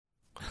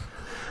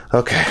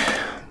Okay.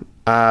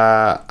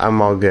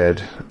 I'm all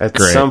good. At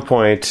Great. some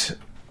point,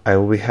 I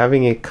will be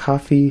having a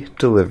coffee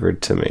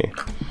delivered to me.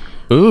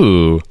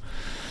 Ooh.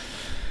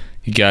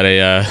 You got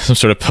a some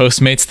sort of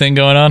Postmates thing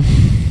going on?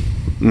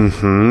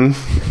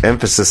 Mm-hmm.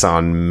 Emphasis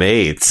on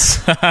mates.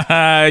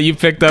 You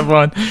picked up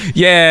one.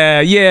 Yeah.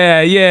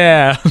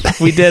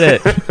 We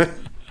did it.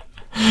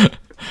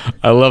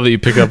 I love that you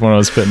picked up when I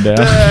was putting down.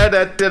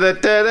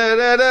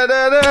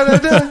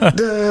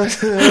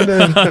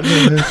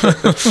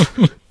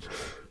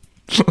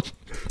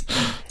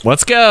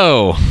 Let's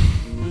go.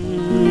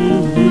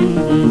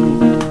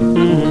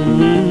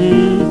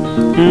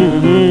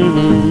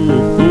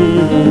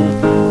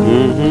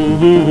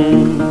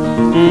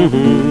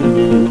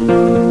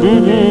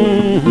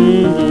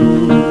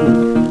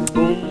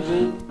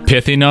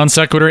 Pithy non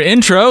sequitur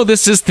intro.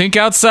 This is Think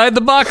Outside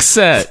the Box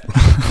Set,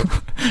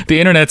 the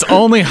internet's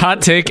only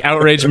hot take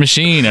outrage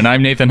machine, and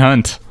I'm Nathan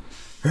Hunt.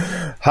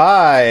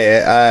 Hi,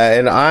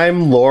 and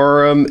I'm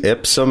Lorem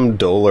Ipsum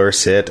Dolor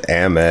Sit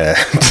Amet.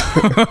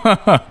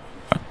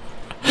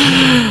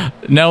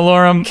 Now,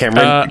 Lorem,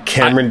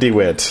 Cameron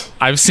DeWitt.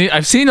 I've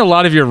seen a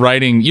lot of your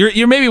writing.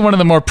 You're maybe one of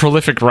the more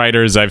prolific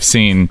writers I've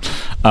seen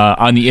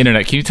on the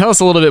internet. Can you tell us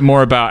a little bit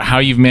more about how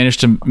you've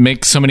managed to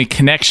make so many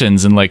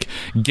connections and like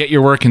get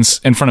your work in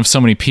front of so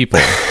many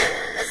people?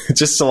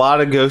 Just a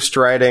lot of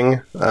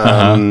ghostwriting.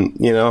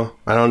 You know,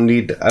 I don't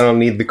need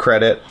the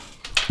credit.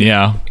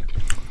 Yeah.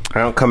 I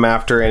don't come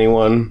after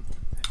anyone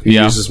who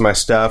uses my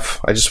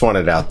stuff. I just want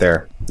it out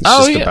there.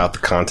 It's about the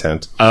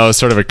content. Oh,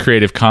 sort of a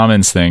Creative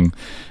Commons thing.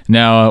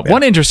 Now,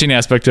 one interesting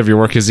aspect of your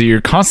work is that you're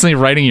constantly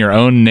writing your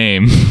own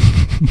name.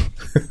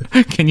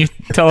 Can you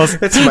tell us?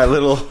 It's my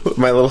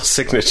little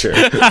signature.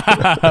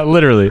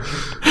 Literally.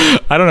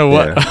 I don't know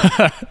what.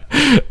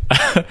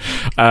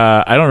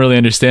 I don't really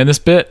understand this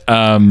bit.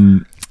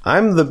 I'm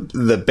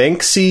the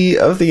Banksy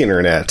of the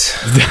internet.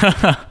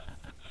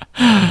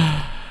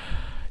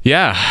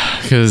 Yeah,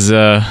 because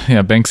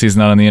Banksy's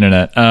not on the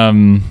internet.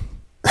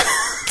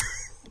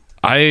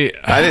 I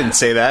didn't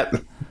say that.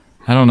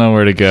 I don't know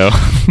where to go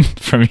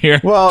from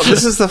here. Well,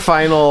 this is the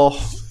final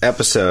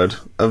episode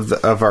of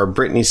our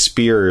Britney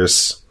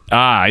Spears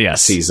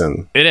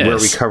season. It is, where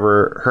we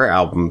cover her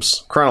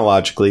albums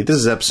chronologically. This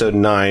is episode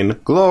 9,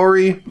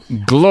 Glory.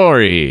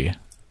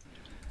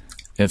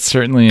 It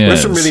certainly is.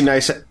 There's some really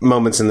nice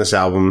moments in this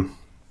album.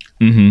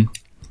 Mm-hmm.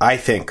 I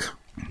think,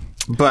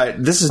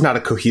 but this is not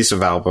a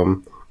cohesive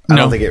album. I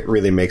don't think it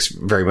really makes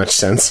very much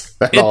sense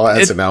at all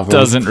as an album. It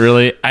doesn't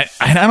really.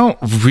 I don't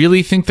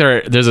really think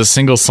there's a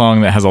single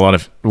song that has a lot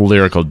of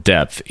lyrical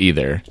depth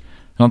either. I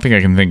don't think I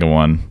can think of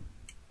one.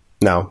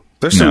 No.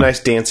 There's some nice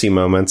dancey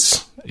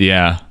moments.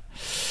 Yeah.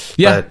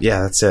 But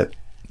that's it.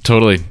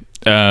 Totally.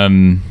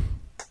 It's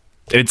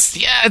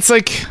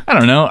like, I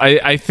don't know.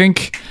 I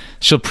think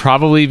she'll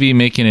probably be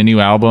making a new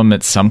album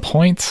at some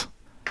point.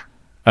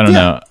 I don't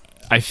know.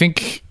 I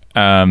think...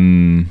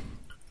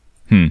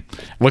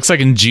 Looks like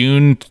in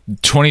June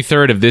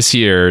 23rd of this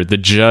year, the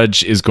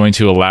judge is going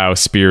to allow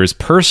Spears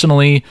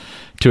personally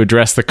to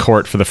address the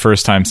court for the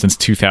first time since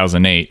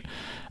 2008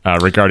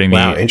 regarding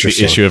the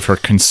issue of her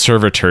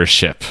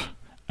conservatorship.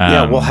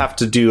 We'll have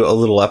to do a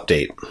little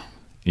update.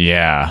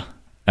 Yeah.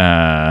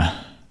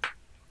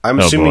 I'm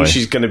assuming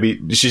she's going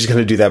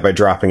to do that by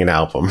dropping an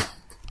album.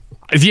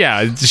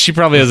 Yeah, she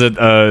probably has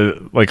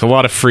a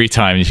lot of free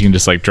time. You can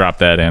just like drop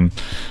that in.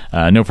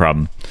 No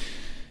problem.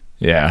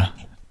 Yeah.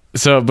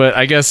 So, but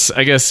I guess,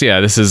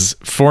 this is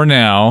for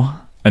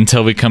now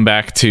until we come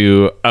back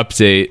to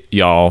update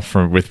y'all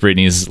with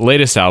Britney's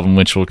latest album,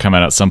 which will come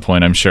out at some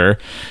point, I'm sure.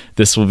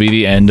 This will be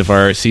the end of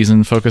our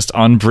season focused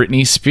on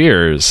Britney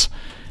Spears.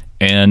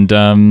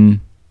 And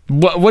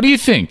what do you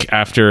think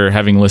after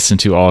having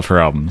listened to all of her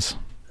albums?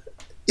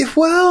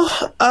 Well,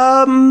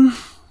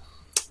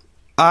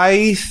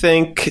 I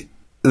think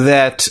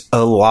that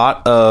a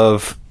lot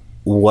of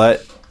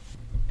what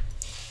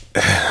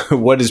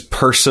is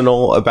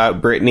personal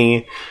about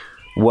Britney,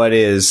 what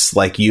is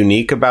like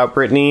unique about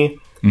Britney,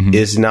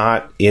 is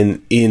not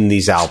in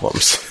these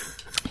albums.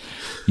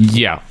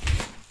 Yeah.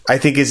 I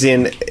think is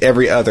in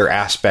every other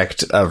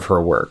aspect of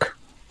her work.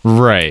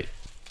 Right.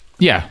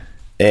 Yeah.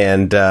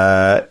 And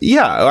I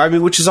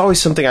mean, which is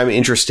always something I'm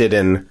interested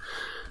in.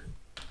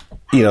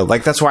 You know,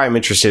 like that's why I'm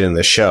interested in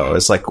this show.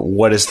 It's like,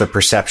 what is the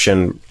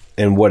perception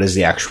and what is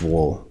the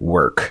actual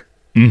work?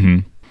 Mm-hmm.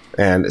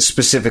 And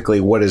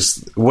specifically, what is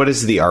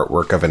the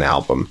artwork of an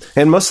album?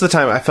 And most of the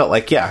time, I felt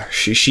like,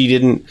 she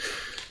didn't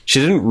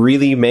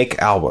really make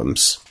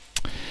albums.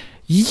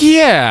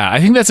 Yeah, I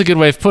think that's a good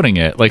way of putting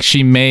it. Like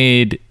she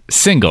made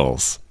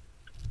singles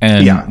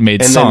and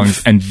made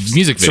songs and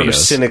music videos. Sort of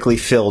cynically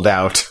filled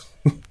out.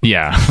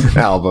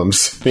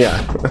 Albums.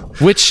 Yeah.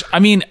 Which, I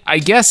mean, I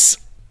guess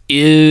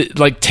it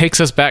like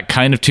takes us back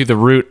kind of to the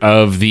root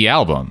of the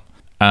album.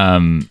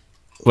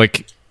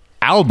 Like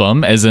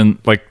album as in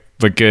like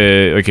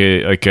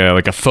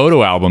a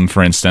photo album,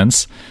 for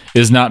instance,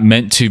 is not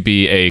meant to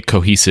be a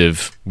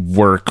cohesive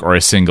work or a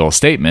single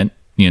statement,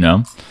 you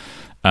know?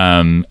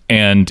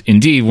 And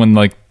indeed, when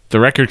like the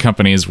record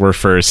companies were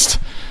first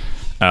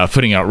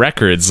putting out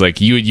records,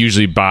 like you would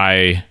usually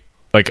buy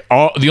like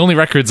the only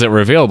records that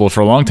were available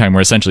for a long time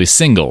were essentially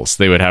singles.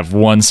 They would have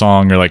one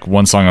song or like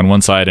one song on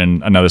one side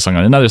and another song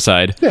on another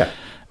side. Yeah.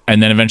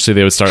 And then eventually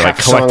they would start half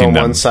like collecting song on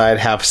them. one side,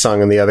 half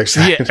song on the other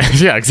side. Yeah,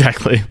 yeah,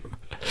 exactly.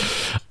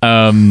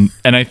 And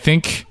I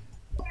think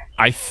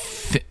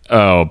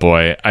oh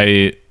boy,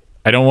 I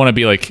don't want to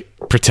be like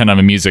pretend I'm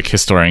a music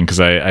historian because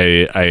I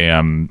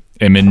am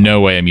in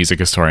no way a music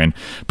historian,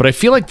 but I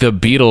feel like the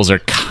Beatles are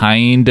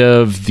kind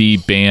of the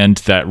band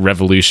that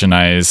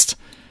revolutionized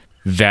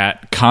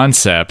that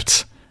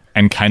concept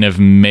and kind of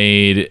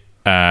made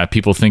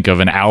people think of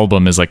an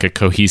album as like a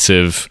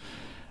cohesive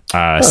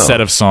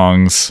set of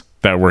songs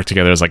that work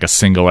together as like a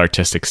single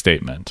artistic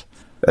statement.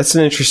 That's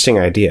an interesting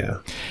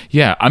idea.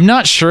 Yeah, I'm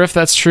not sure if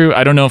that's true.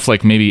 I don't know if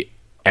like maybe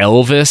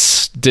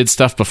Elvis did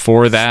stuff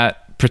before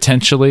that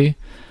potentially.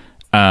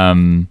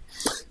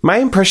 My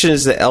impression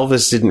is that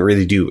Elvis didn't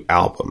really do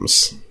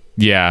albums.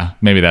 Yeah,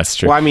 maybe that's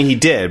true. Well, I mean, he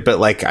did, but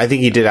like I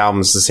think he did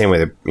albums the same way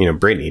that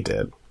Britney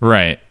did.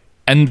 Right.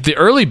 And the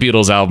early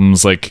Beatles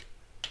albums like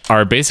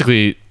are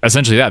basically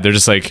essentially that. They're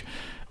just like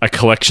a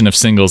collection of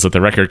singles that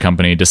the record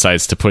company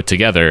decides to put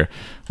together,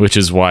 which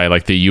is why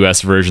like the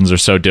US versions are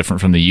so different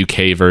from the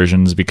UK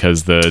versions,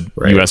 because the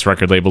US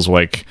record labels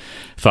like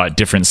thought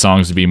different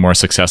songs would be more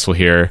successful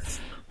here.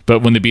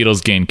 But when the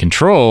Beatles gain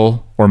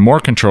control or more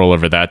control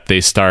over that,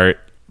 they start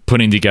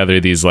putting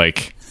together these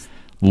like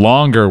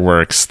longer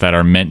works that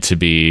are meant to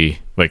be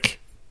like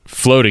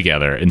flow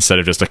together instead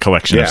of just a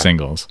collection of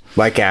singles.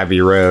 Like Abbey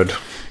Road.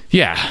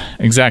 Yeah,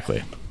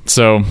 exactly.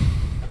 So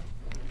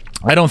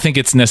I don't think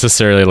it's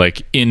necessarily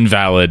like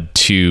invalid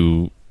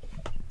to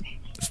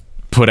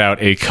put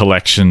out a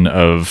collection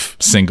of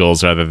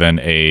singles rather than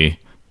a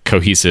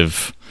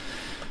cohesive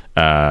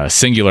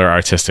singular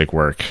artistic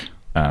work.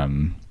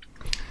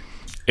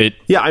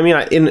 Yeah, I mean,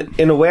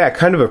 in a way, I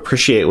kind of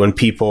appreciate when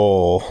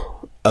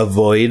people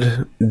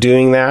avoid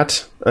doing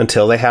that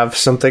until they have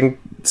something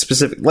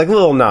specific, like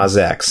Lil Nas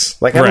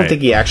X. Like, I don't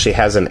think he actually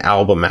has an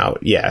album out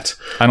yet.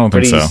 I don't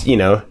think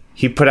so.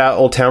 He put out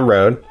Old Town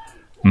Road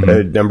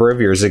a number of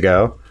years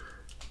ago,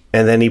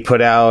 and then he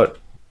put out,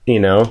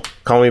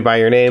 Call Me By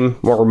Your Name,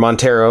 or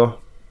Montero,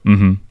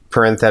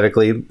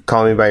 parenthetically,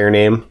 Call Me By Your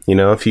Name,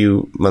 a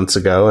few months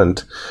ago.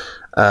 And,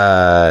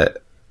 I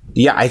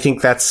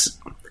think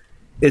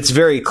it's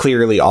very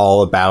clearly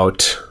all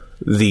about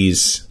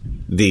these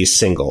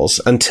singles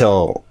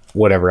until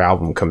whatever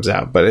album comes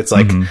out. But it's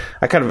like,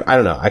 I kind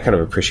of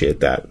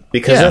appreciate that,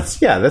 because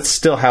that's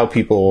still how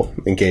people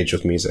engage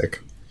with music.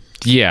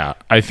 Yeah,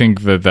 I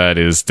think that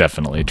is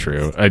definitely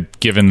true.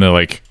 Given the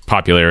like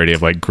popularity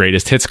of like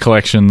greatest hits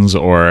collections,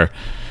 or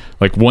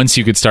like once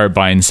you could start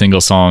buying single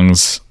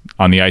songs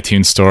on the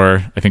iTunes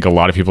store, I think a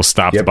lot of people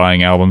stopped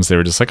buying albums. They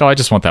were just like, oh, I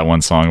just want that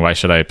one song. Why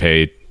should I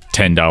pay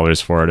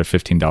 $10 for it or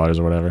 $15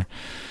 or whatever?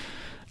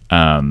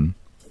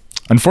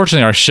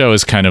 Unfortunately, our show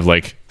is kind of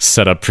like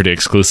set up pretty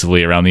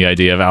exclusively around the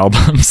idea of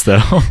albums,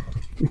 though.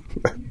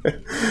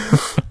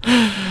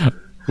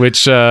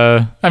 Which,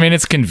 I mean,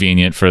 it's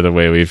convenient for the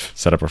way we've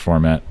set up our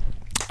format.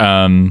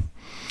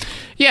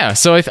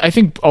 So I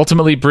think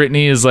ultimately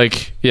Britney is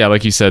like,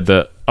 like you said,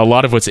 a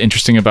lot of what's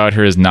interesting about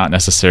her is not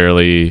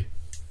necessarily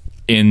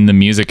in the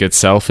music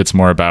itself. It's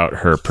more about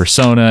her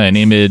persona and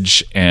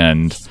image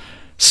and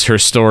her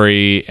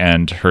story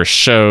and her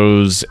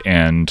shows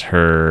and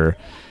her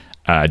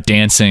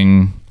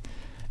dancing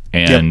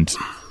and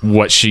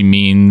what she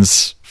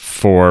means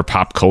for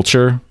pop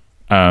culture.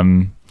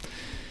 And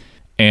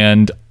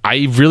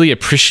I really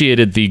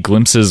appreciated the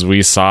glimpses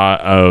we saw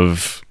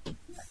of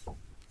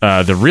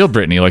the real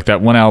Britney, like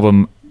that one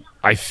album.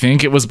 I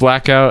think it was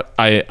Blackout.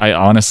 I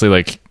honestly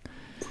like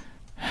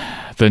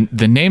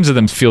the names of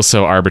them feel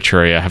so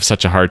arbitrary. I have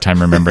such a hard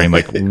time remembering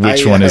like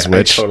which one is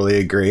which. I totally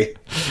agree.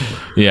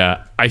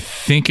 Yeah, I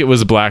think it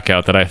was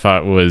Blackout that I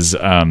thought was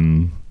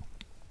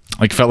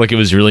felt like it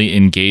was really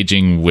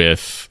engaging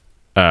with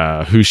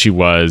who she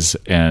was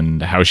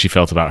and how she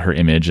felt about her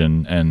image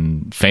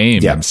and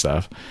fame and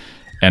stuff.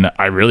 And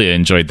I really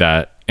enjoyed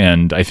that.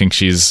 And I think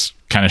she's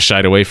kind of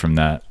shied away from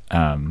that.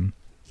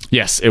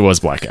 Yes, it was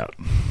Blackout.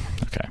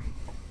 Okay.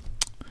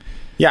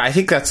 Yeah, I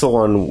think that's the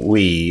one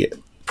we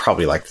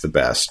probably liked the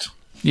best.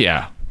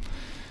 Yeah.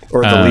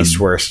 Or the least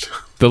worst.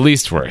 The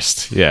least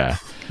worst, yeah.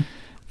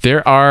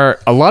 There are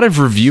a lot of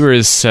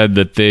reviewers said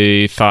that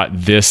they thought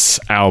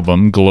this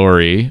album,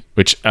 Glory,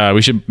 which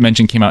we should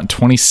mention came out in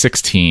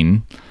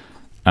 2016,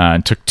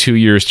 took 2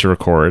 years to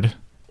record,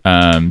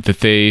 that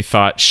they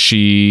thought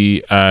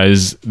she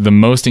is the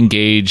most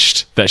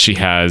engaged that she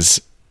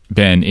has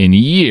been in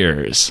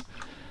years.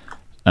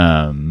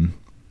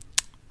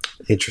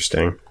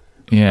 Interesting.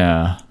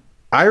 Yeah.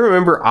 I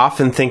remember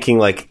often thinking,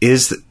 like,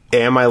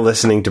 am I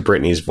listening to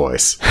Britney's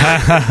voice?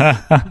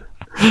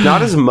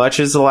 Not as much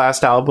as the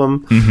last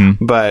album,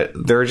 but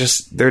there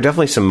are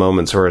definitely some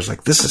moments where it's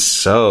like, this is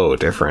so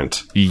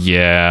different.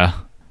 Yeah.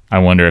 I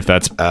wonder if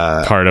that's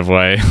part of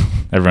why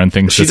everyone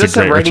thinks she it's does a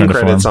great have writing return to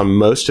form. credits on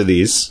most of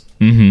these.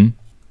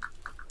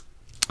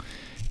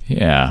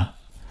 Yeah.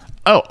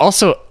 Oh,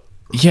 also,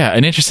 Yeah,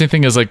 an interesting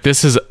thing is like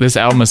this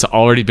album has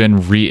already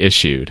been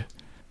reissued,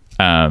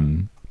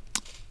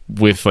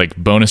 with like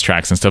bonus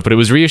tracks and stuff. But it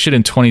was reissued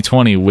in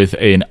 2020 with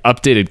an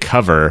updated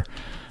cover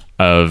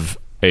of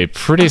a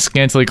pretty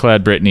scantily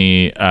clad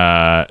Britney,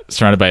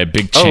 surrounded by a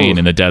big chain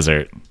in the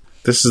desert.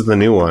 This is the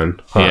new one.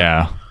 Huh.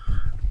 Yeah,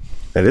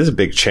 it is a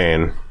big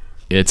chain.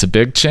 It's a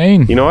big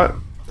chain. You know what?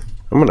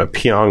 I'm gonna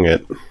pyong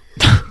it.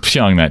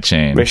 Pyong that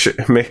chain. Make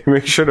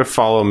sure to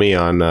follow me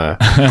on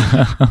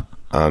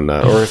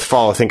or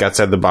follow Think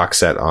Outside the Box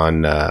Set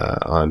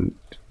on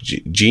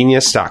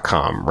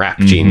genius.com. Rap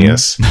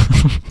Genius.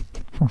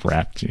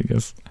 Rap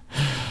Genius.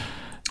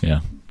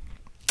 Yeah.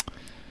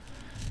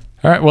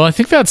 All right. Well, I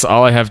think that's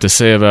all I have to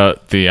say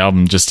about the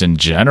album just in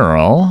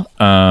general.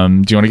 Do you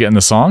want to get in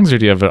the songs or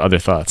do you have other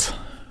thoughts?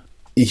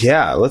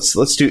 Yeah,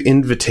 let's do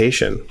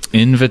Invitation.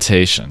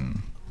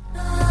 Invitation.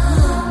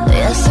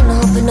 Yes and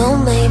no, but no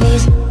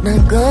maybes.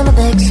 Not gonna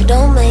beg, so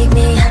don't make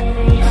me.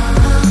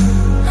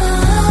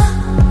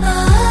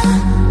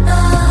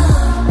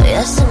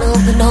 Yes and no,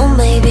 but no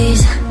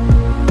maybes.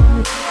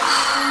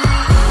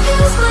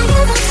 Here's my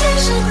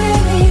invitation,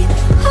 baby.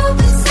 Hope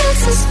it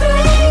sets us free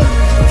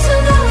to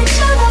know each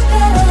other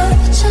better.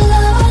 Put your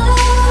love all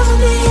over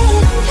me.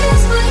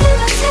 Here's my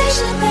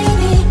invitation,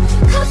 baby.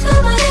 Come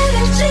feel my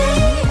energy.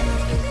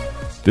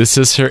 This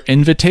is her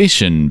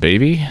invitation,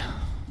 baby.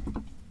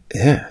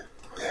 Yeah.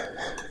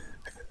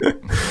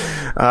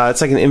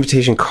 It's like an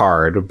invitation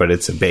card, but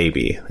it's a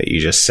baby that you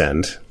just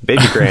send.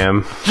 Baby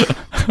Graham.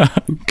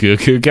 Goo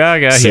goo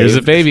gaga. Here's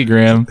a baby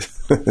Graham.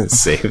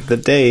 Save the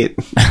date.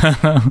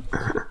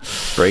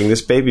 Bring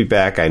this baby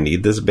back. I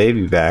need this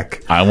baby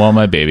back. I want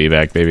my baby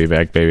back, baby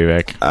back, baby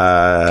back.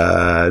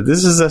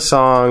 This is a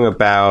song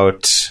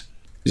about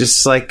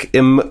just like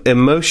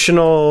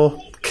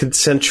emotional,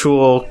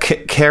 consensual,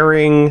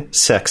 caring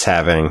sex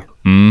having.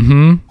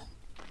 Mm-hmm.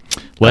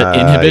 Let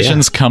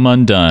inhibitions come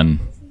undone.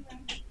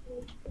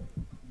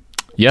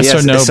 Yes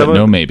or no, but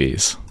no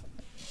maybes.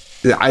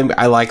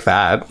 I like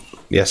that.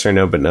 Yes or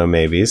no, but no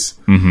maybes.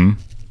 Mm-hmm.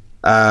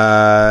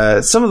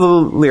 Some of the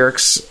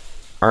lyrics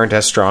aren't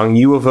as strong.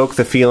 You evoke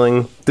the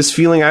feeling, this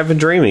feeling I've been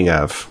dreaming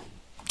of.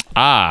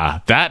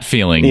 Ah, that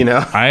feeling. You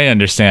know? I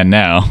understand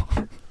now.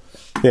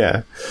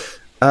 Yeah.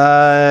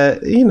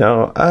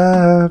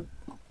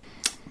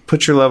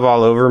 Put your love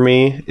all over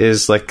me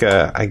is like,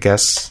 I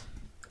guess,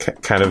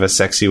 kind of a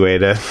sexy way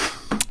to...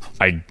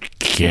 I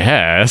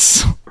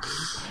guess.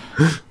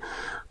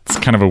 It's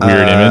kind of a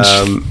weird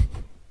image.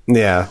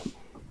 Yeah.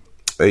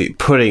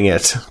 Putting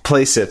it.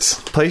 Place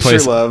your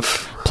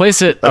love.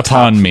 Place it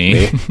upon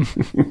me.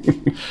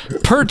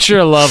 Perch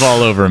your love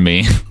all over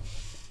me.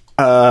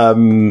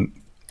 I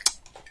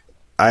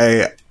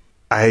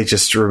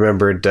just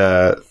remembered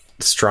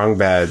Strong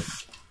Bad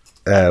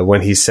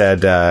when he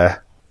said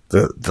the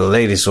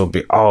ladies will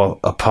be all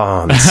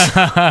upon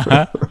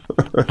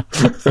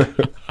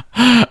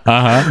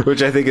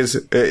which I think is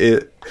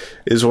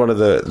one of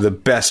the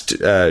best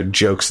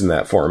jokes in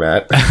that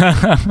format.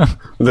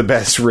 The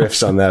best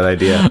riffs on that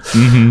idea.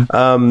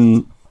 Mm-hmm.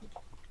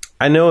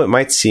 I know it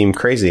might seem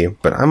crazy,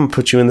 but I'm gonna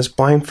put you in this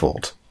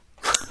blindfold.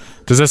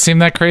 Does that seem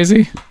that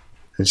crazy?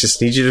 I just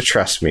need you to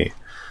trust me.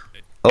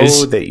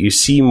 That you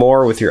see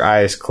more with your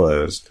eyes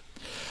closed.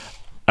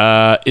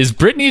 Is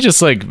Britney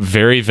just like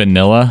very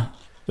vanilla?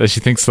 That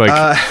she thinks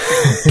like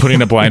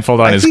putting a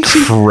blindfold on is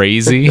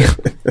crazy?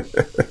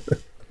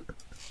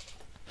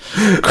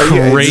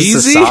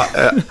 Crazy?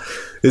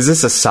 Is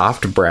this a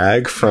soft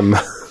brag from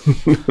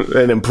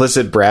an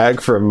implicit brag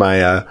from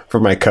my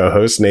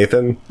co-host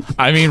Nathan?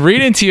 I mean,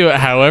 read into you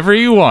however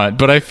you want,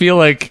 but I feel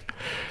like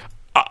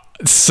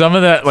some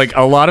of that, like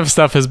a lot of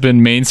stuff has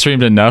been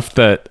mainstreamed enough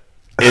that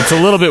it's a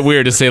little bit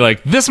weird to say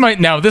like this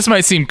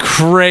might seem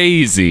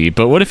crazy,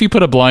 but what if you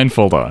put a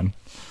blindfold on?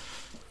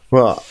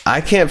 Well,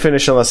 I can't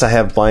finish unless I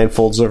have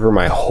blindfolds over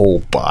my whole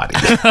body.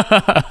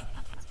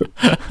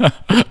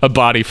 A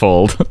body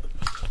fold.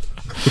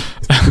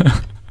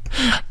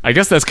 I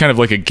guess that's kind of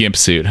like a gimp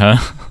suit, huh?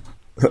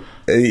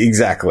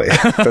 Exactly.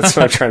 That's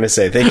what I'm trying to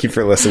say. Thank you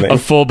for listening. A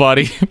full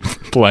body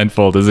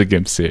blindfold is a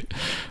gimp suit.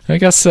 I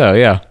guess so,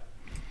 yeah.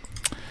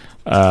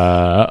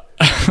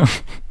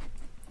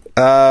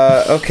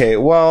 Okay,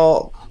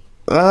 well,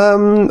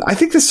 I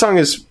think this song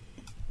is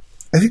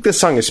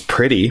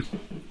pretty.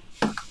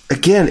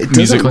 Again, it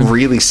doesn't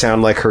really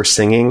sound like her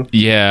singing.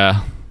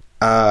 Yeah.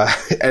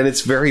 And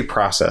it's very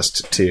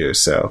processed too,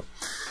 so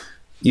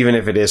even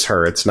if it is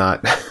her, it's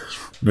not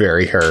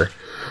very her.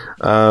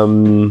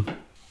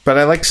 But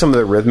I like some of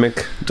the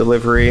rhythmic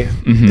delivery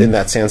in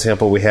that sound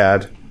sample we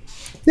had.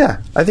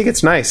 Yeah, I think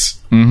it's nice.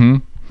 Mm-hmm.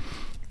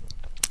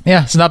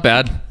 Yeah, it's not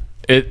bad.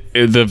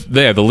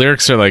 The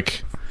lyrics are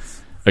like,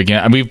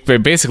 again, I mean, we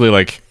basically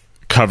like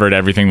covered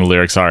everything the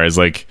lyrics are. Is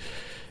like,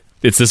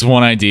 it's this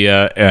one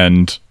idea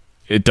and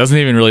it doesn't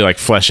even really like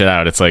flesh it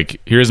out. It's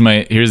like, here's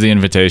the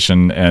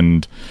invitation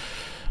and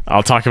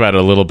I'll talk about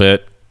it a little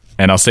bit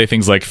and I'll say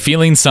things like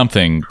feeling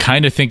something,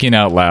 kind of thinking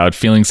out loud,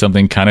 feeling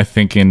something, kind of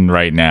thinking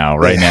right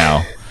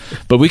now.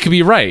 But we could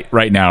be right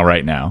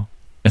now.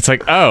 It's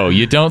like, oh,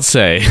 you don't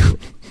say.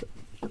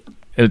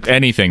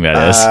 Anything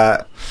that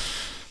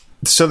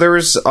is. So there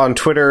was on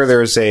Twitter,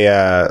 there's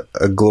a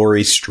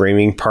Glory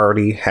streaming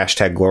party,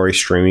 hashtag Glory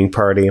streaming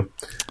party.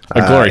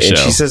 A Glory show. And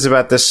she says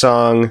about this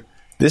song,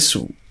 this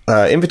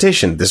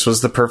Invitation, this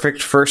was the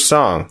perfect first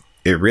song.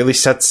 It really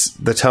sets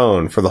the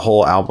tone for the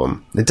whole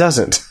album. It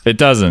doesn't. It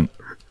doesn't.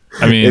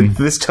 I mean,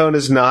 this tone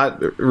is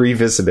not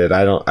revisited.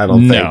 I don't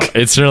no, think.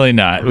 it's really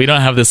not. We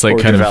don't have this like Or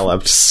kind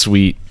developed. of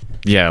sweet,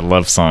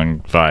 love song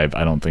vibe.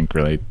 I don't think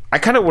really. I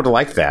kind of would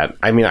like that.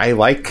 I mean, I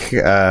like,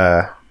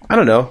 I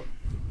don't know.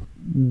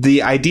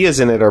 The ideas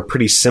in it are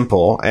pretty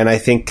simple, and I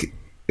think,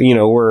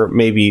 we're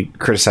maybe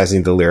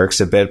criticizing the lyrics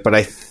a bit, but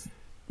I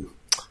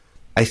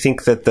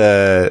think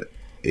that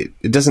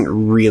it doesn't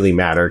really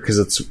matter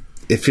because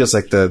it feels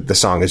like the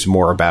song is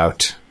more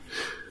about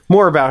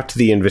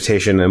the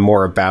invitation and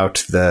more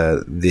about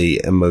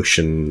the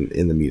emotion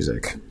in the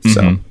music.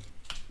 So,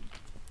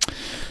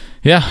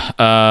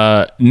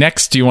 yeah.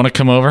 Next, do you want to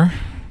come over?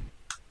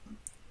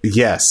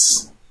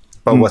 yes.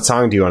 But what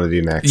song do you want to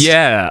do next?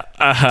 Yeah.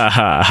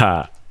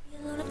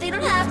 Alone if they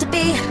don't have to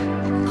be.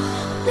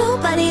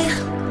 Nobody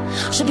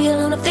should be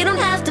alone if they don't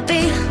have to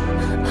be.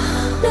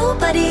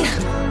 Nobody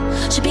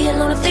should be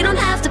alone if they don't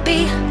have to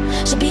be.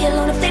 Should be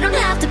alone if they don't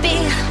have to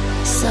be.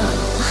 So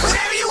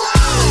whatever you want,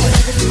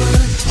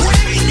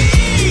 whatever you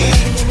need,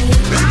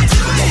 I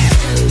do it.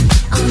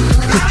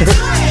 I do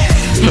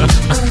it.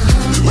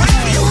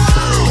 Whatever you want,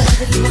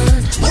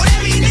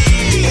 whatever you need.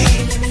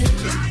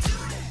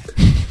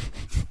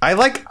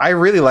 I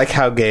really like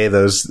how gay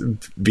those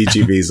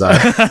BGBs are.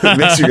 It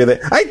makes me really.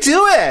 I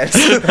do it.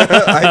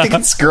 I think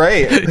it's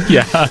great.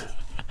 Yeah.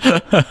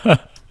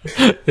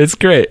 It's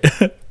great.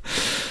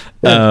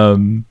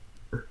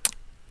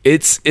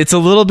 It's a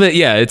little bit,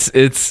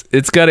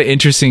 it's got an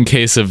interesting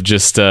case of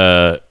just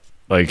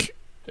like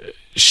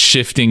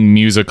shifting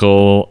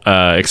musical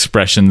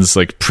expressions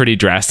like pretty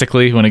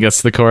drastically when it gets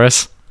to the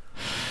chorus.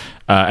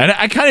 And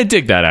I kind of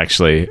dig that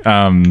actually.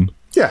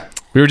 Yeah.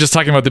 We were just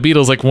talking about the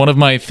Beatles. Like one of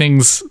my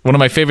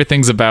favorite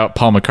things about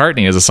Paul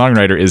McCartney as a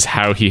songwriter is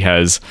how he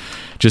has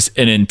just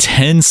an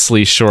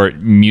intensely short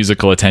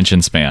musical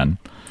attention span.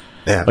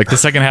 Yeah. Like the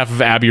second half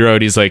of Abbey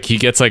Road, he's like, he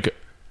gets like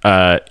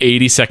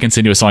 80 seconds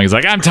into a song. He's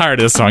like, I'm tired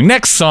of this song.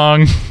 Next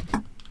song.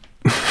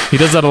 He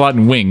does that a lot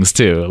in Wings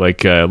too.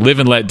 Like Live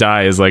and Let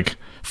Die is like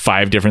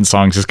 5 different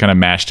songs just kind of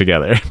mashed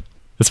together.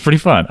 It's pretty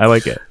fun. I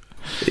like it.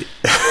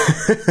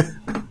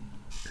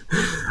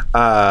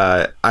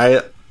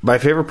 My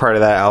favorite part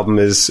of that album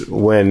is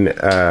when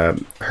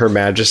Her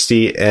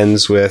Majesty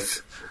ends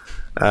with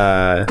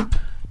Her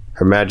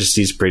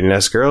Majesty's pretty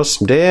nice girl.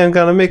 Someday I'm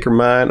gonna make her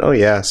mine. Oh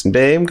yeah,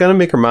 someday I'm gonna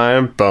make her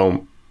mine.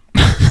 Boom.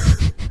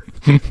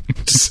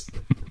 Just,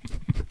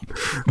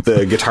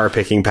 the guitar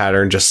picking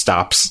pattern just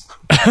stops.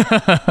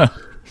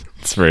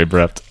 It's very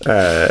abrupt.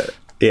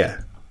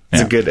 Yeah,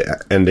 it's a good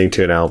ending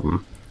to an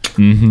album.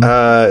 Mm-hmm.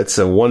 It's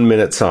a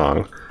 1-minute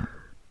song.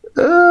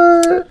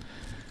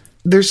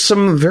 There's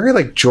some very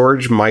like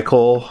George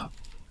Michael,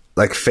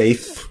 like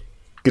Faith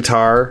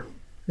guitar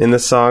in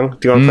this song.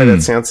 Do you want to play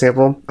that sound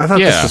sample? I thought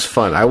this was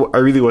fun. I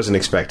really wasn't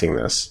expecting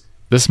this.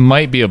 This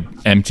might be a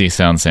empty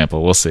sound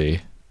sample. We'll see.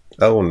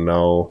 Oh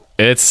no,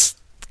 it's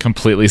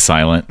completely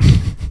silent.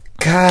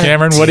 God,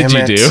 Cameron, what did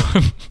you do?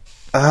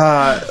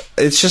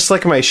 It's just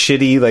like my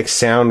shitty like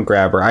sound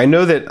grabber. I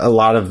know that a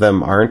lot of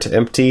them aren't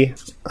empty,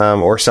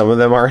 or some of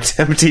them aren't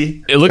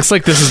empty. It looks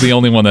like this is the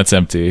only one that's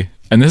empty.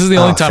 And this is the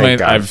only time thank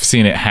God. I've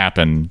seen it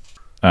happen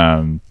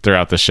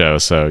throughout the show.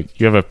 So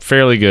you have a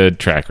fairly good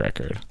track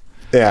record.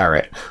 Yeah, all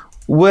right.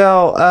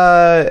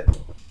 Well,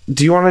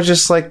 do you want to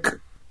just like...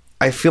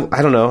 I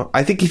don't know.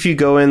 I think if you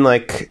go in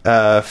like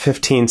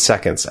 15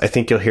 seconds, I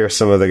think you'll hear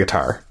some of the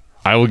guitar.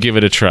 I will give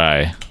it a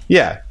try.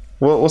 Yeah.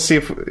 We'll see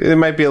if... It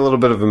might be a little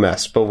bit of a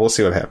mess, but we'll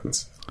see what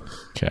happens.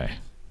 Okay.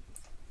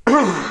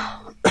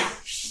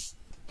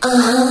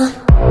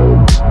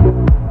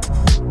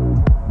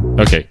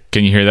 Okay,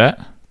 can you hear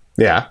that?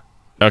 Yeah.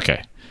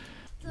 Okay.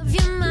 Of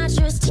your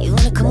mattress, do you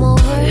wanna come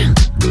over?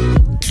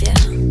 Yeah.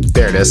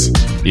 There it is.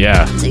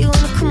 Yeah. Do you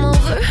wanna come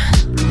over?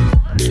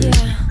 Yeah.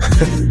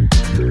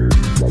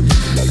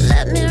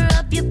 Let me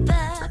rub your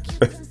back.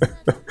 You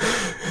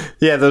can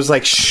Yeah, those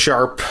like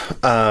sharp...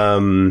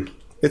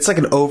 it's like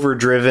an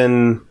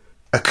overdriven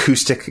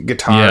acoustic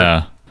guitar.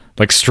 Yeah.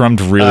 Like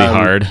strummed really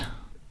hard.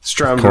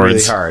 Strummed chords.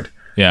 really hard.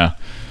 Yeah.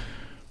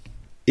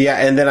 Yeah,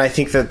 and then I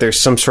think that there's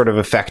some sort of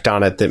effect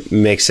on it that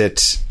makes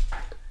it...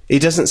 It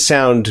doesn't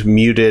sound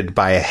muted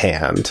by a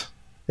hand.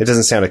 It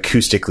doesn't sound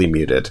acoustically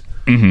muted.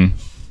 Mm-hmm.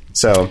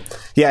 So,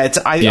 yeah,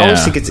 I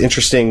always think it's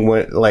interesting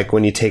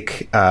when you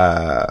take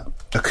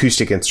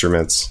acoustic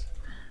instruments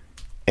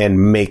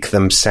and make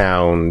them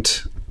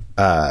sound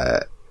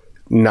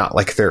not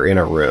like they're in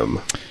a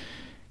room.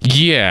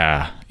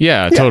 Yeah.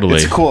 Yeah, totally.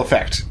 It's a cool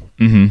effect.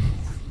 Mm-hmm.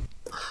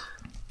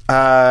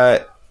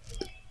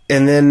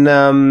 And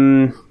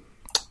then...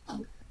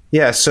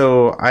 yeah,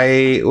 so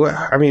I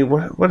mean,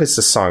 what is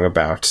this song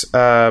about?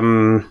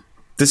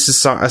 This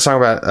is a song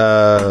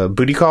about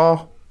booty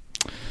call.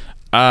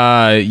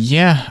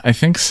 Yeah, I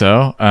think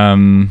so.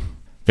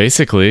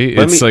 Basically,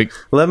 it's like,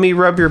 let me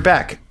rub your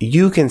back.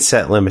 You can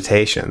set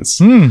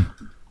limitations.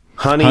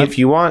 Honey, if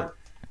you want,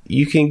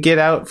 you can get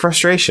out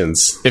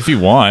frustrations. if you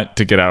want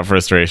to get out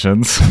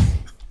frustrations.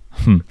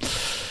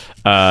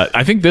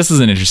 I think this is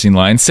an interesting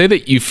line. Say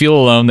that you feel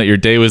alone, that your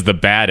day was the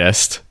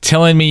baddest,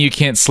 telling me you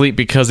can't sleep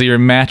because of your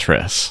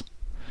mattress.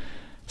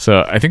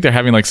 So I think they're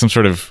having like some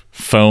sort of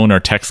phone or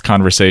text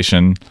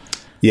conversation.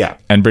 Yeah.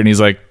 And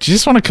Brittany's like, do you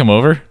just want to come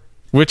over?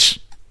 Which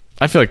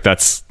I feel like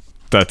that's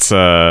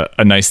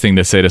a nice thing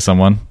to say to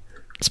someone,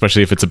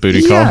 especially if it's a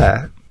booty call.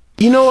 Yeah.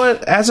 You know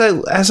what? As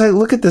I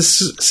look at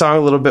this song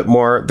a little bit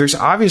more, there's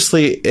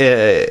obviously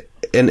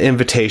an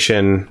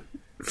invitation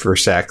for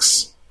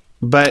sex,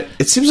 but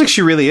it seems like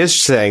she really is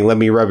saying, "Let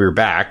me rub your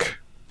back,"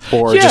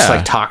 or just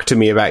like talk to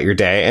me about your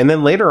day. And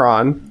then later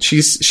on,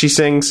 she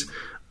sings,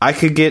 "I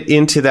could get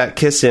into that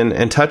kissing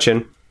and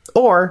touching,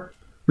 or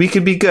we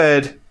could be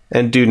good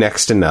and do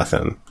next to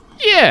nothing."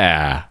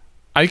 Yeah,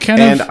 I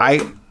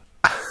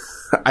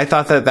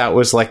thought that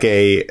was like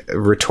a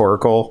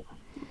rhetorical.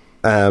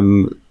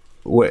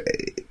 When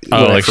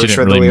I she first didn't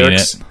read really the mean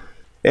lyrics, it.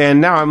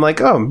 and now I'm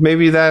like, oh,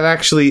 maybe that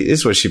actually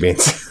is what she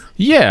means.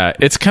 Yeah,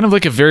 it's kind of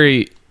like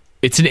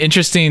it's an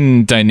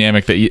interesting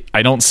dynamic that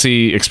I don't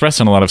see expressed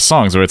in a lot of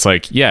songs, where it's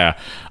like, yeah,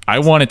 I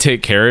want to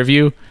take care of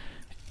you.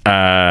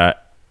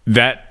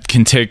 That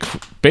can take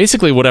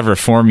basically whatever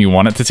form you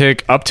want it to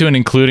take, up to and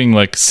including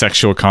like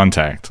sexual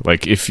contact.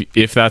 Like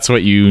if that's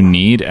what you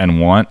need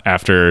and want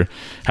after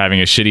having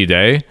a shitty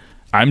day,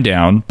 I'm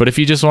down. But if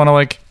you just want to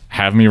like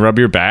have me rub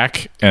your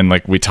back and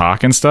like we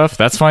talk and stuff,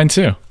 that's fine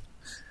too.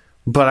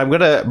 But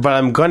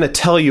I'm gonna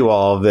tell you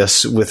all of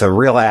this with a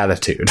real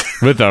attitude.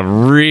 With a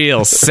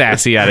real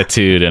sassy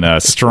attitude and a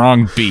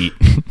strong beat.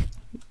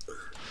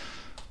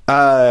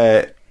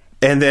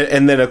 And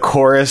then a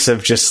chorus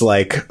of just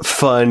like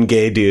fun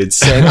gay dudes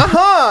saying,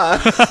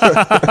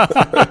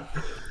 "Aha!"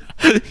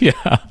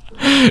 Yeah.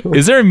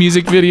 Is there a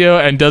music video,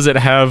 and does it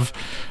have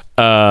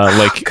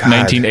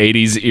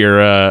 1980s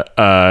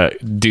era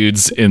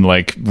dudes in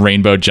like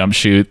rainbow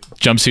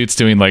jumpsuits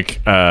doing like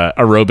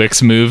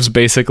aerobics moves?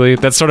 Basically,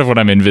 that's sort of what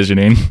I'm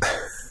envisioning.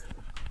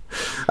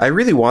 I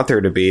really want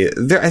there to be.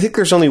 I think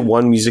there's only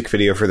one music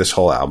video for this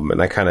whole album,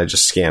 and I kind of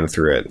just scanned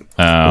through it. It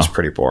was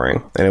pretty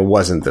boring, and it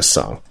wasn't this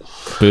song.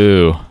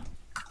 Boo.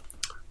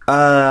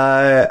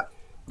 Yeah,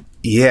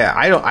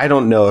 I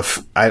don't know if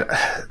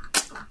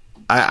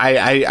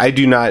I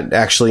do not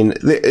actually.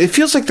 It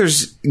feels like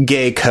there's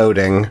gay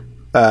coding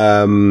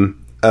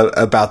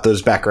about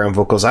those background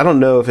vocals. I don't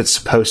know if it's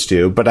supposed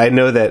to, but I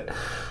know that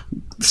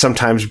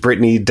sometimes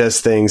Britney does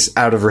things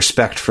out of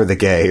respect for the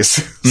gays.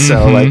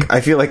 So like,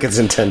 I feel like it's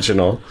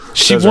intentional.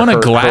 She won a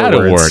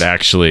GLAAD award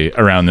actually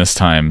around this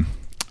time,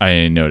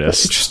 I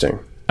noticed. That's interesting.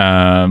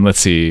 Let's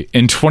see.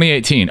 In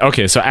 2018,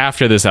 okay, so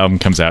after this album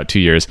comes out,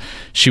 2 years,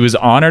 she was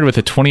honored with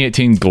a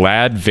 2018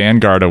 GLAAD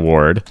Vanguard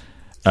Award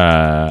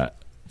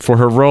for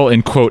her role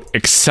in, quote,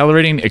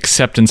 accelerating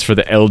acceptance for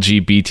the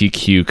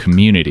LGBTQ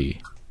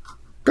community.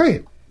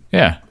 Great.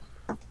 Yeah.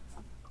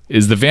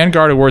 Is the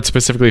Vanguard Award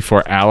specifically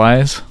for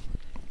allies?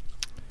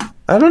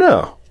 I don't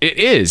know. It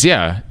is,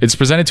 yeah. It's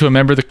presented to a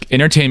member of the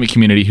entertainment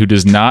community who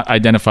does not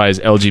identify as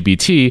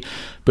LGBT,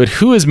 but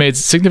who has made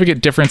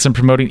significant difference in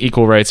promoting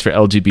equal rights for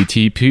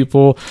LGBT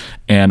people.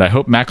 And I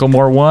hope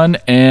Macklemore won,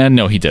 and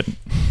no, he didn't.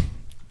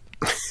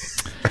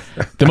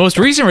 The most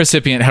recent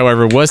recipient,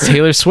 however, was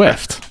Taylor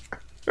Swift.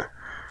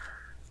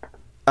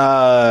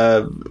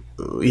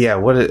 Yeah.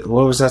 What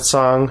was that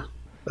song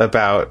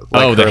about?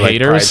 Like, the her,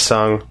 haters Pride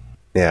song.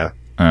 Yeah,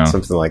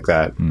 something like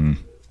that.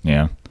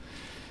 Yeah.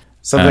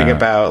 Something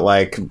about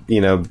like,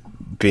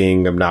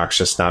 being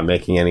obnoxious, not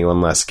making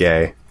anyone less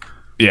gay.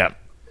 Yeah.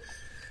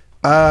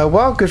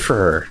 Well, good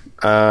for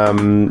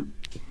her.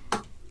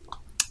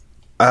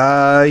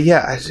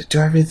 Yeah. Do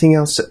I have anything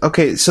else?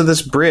 Okay, so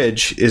this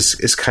bridge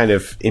is kind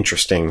of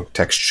interesting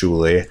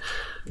textually,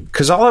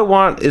 because all I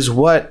want is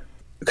what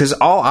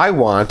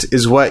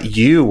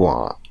you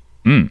want.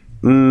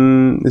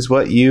 Is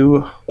what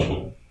you.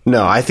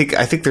 No, I think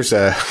there's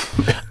a.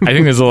 I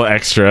think there's a little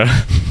extra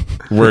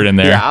word in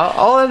there. Yeah,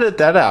 I'll edit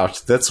that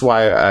out. That's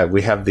why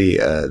we have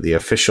the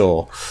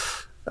official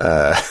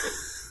the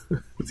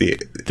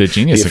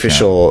Genius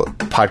official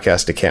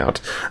podcast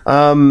account.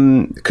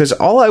 Because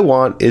all I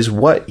want is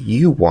what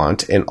you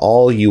want, and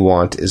all you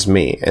want is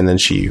me. And then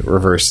she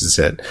reverses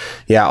it.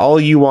 Yeah, all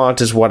you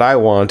want is what I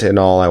want, and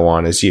all I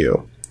want is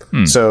you.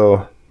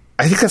 So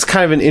I think that's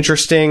kind of an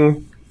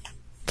interesting.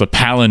 The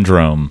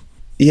palindrome.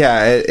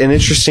 Yeah, an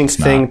interesting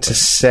thing to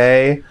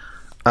say.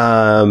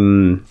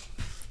 Because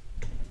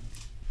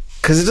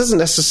it doesn't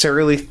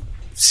necessarily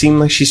seem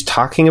like she's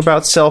talking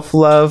about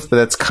self-love, but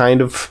that's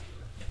kind of,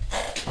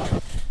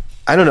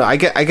 I don't know. I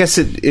guess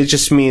it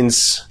just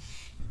means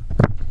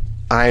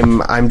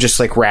I'm just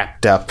like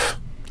wrapped up,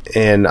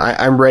 and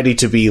I'm ready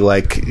to be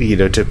like,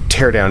 to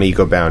tear down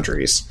ego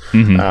boundaries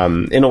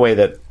in a way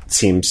that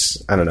seems,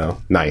 I don't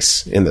know,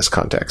 nice in this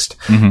context.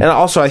 And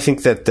also I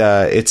think that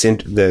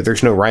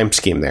there's no rhyme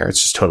scheme there.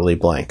 It's just totally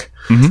blank.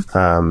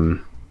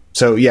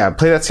 So yeah,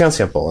 play that sound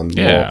sample and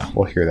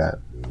we'll hear that.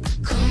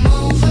 Come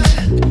over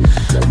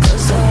over.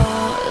 'Cause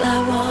all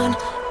I want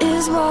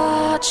is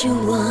what you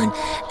want,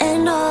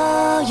 and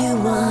all you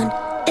want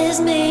is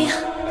me.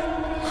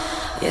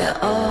 Yeah,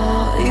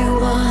 all you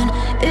want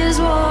is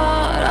what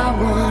I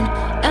want,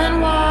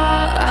 and what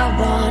I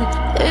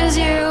want is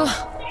you.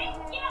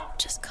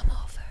 Just come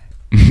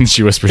over.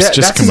 She whispers, Yeah,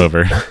 just that's come a-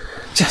 over.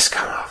 Just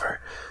come over.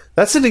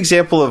 That's an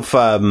example of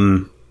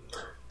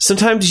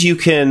sometimes you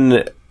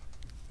can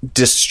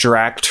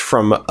distract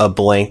from a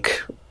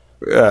blank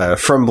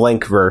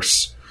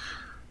verse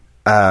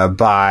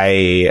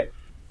by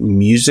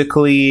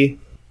musically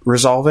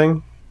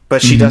resolving,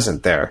 but she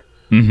doesn't there.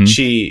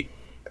 She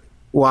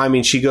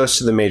goes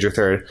to the major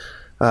third.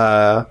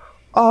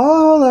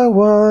 All I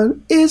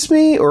want is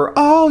me, or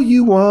all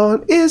you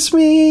want is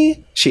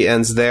me. She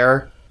ends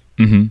there.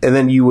 And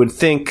then you would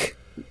think,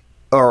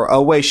 or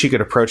a way she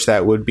could approach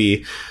that would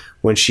be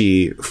when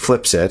she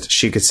flips it,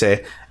 she could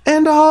say,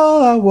 and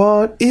all I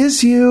want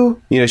is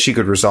you. You know, she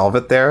could resolve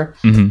it there.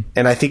 And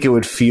I think it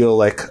would feel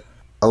like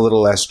a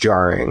little less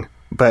jarring.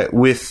 But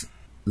with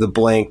the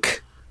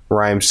blank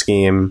rhyme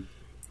scheme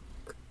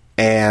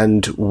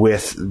and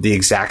with the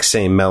exact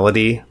same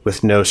melody,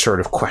 with no sort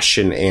of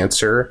question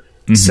answer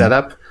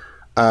setup,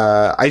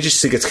 I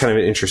just think it's kind of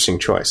an interesting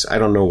choice. I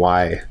don't know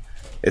why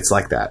it's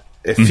like that.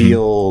 It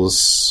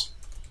feels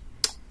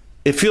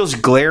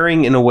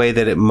glaring in a way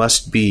that it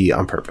must be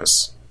on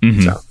purpose.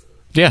 So,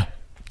 Yeah.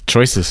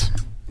 Choices.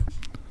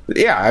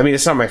 yeah, I mean,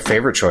 it's not my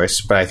favorite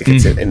choice, but I think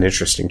it's an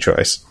interesting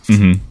choice.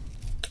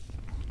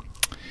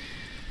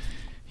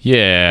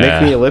 Yeah.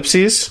 Make me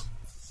ellipses.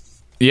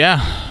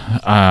 Yeah.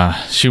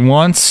 She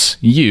wants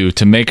you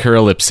to make her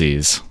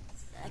ellipses.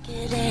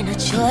 It ain't a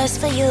choice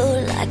for you,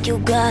 like you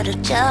got a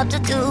job to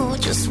do.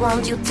 Just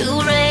want you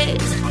to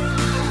raise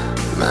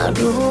my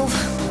roof,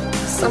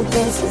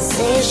 something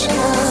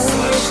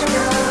sensational.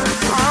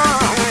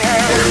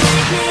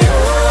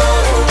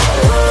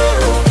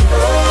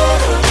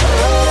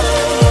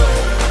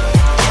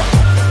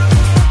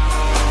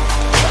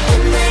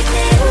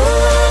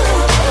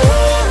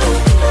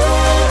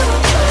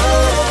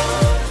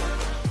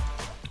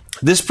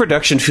 This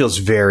production feels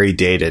very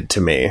dated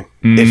to me.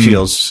 It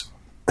feels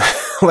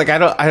like I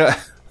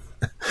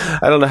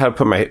don't know how to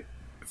put my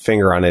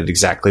finger on it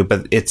exactly,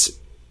 but it's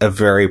a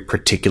very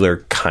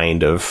particular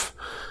kind of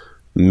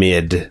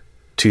mid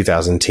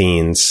 2000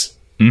 teens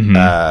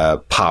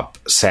pop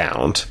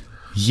sound.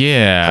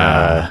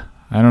 Yeah.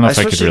 I don't know if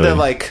I could Especially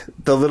really...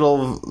 the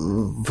little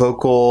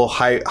vocal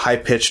high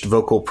pitched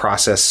vocal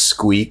process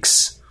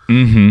squeaks,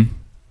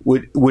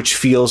 which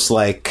feels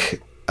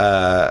like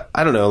I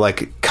don't know,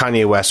 like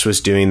Kanye West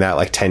was doing that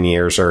like 10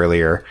 years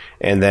earlier,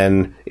 and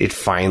then it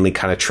finally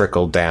kind of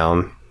trickled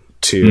down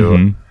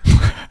to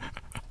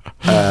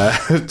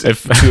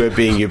to it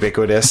being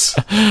ubiquitous.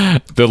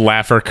 The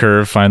laugher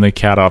curve finally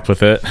caught up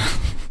with it.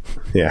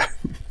 Yeah.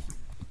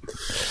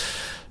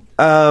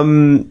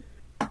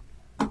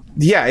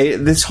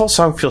 This whole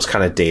song feels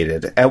kind of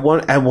dated. At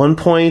one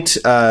point,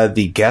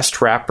 the guest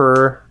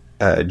rapper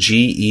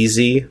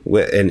G-Eazy,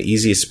 and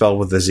Easy is spelled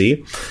with a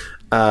Z.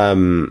 I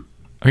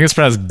think it's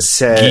pronounced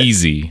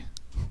Geezy.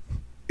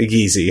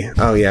 Geezy.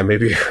 Oh yeah,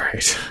 maybe you're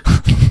right.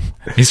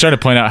 He's trying to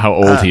point out how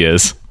old he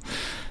is.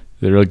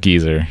 The real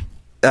geezer.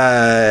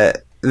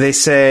 They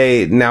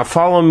say, now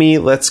follow me,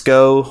 let's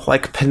go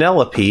like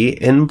Penelope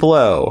in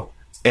Blow.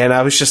 And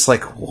I was just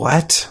like,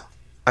 what?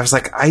 I was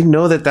like, I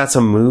know that's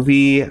a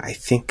movie. I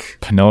think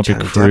Penelope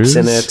Johnny Cruz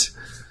Depp's in it.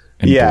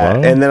 in Yeah.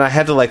 Blow? And then I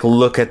had to like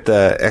look at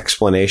the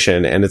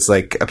explanation, and it's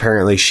like,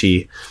 apparently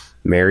she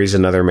marries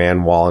another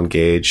man while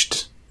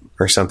engaged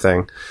or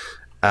something,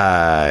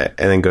 and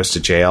then goes to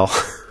jail.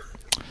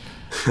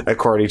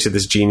 According to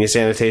this Genius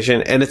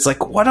annotation. And it's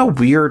like, what a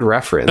weird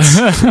reference.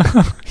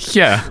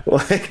 Yeah.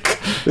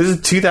 Like, this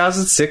is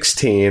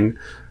 2016.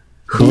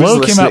 Blow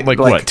came out like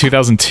what,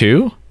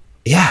 2002?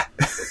 Yeah.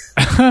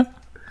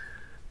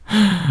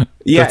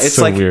 Yeah, That's it's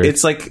so like weird.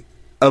 it's like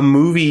a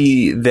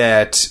movie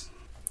that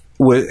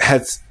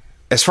had,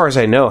 as far as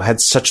I know,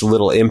 had such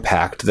little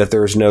impact that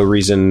there was no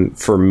reason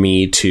for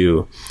me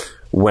to,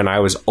 when I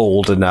was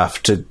old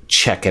enough to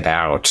check it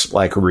out,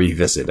 like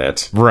revisit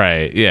it.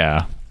 Right,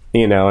 yeah.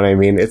 You know what I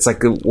mean? It's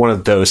like one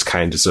of those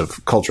kinds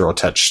of cultural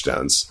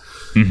touchstones.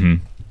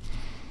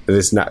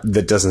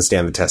 That doesn't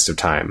stand the test of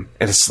time.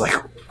 And it's like,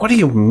 what do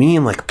you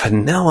mean, like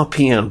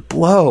Penelope and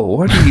Blow?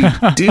 What are you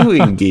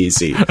doing,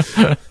 Geezy?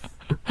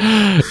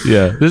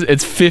 Yeah.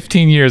 It's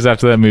 15 years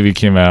after that movie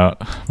came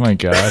out. My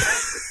God.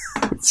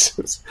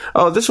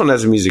 Oh, this one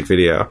has a music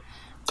video.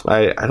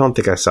 I don't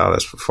think I saw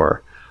this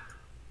before.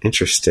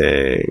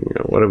 Interesting.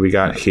 What do we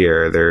got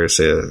here? There's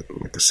a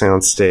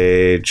sound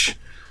stage.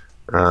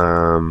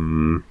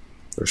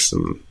 There's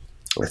some,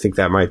 I think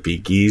that might be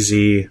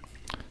Geezy,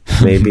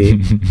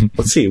 maybe.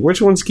 Let's see,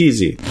 which one's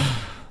Geezy?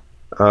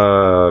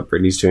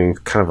 Britney's doing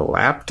kind of a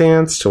lap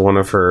dance to one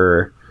of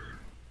her,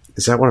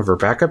 is that one of her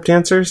backup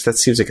dancers? That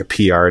seems like a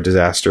PR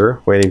disaster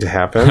waiting to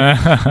happen.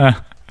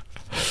 That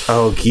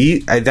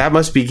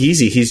must be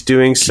Geezy. He's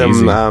doing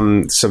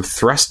some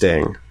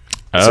thrusting,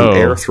 some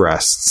air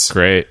thrusts.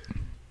 Great.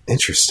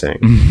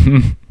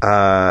 Interesting.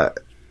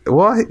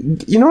 Well,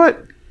 you know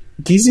what?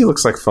 Geezy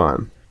looks like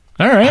fun.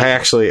 All right. I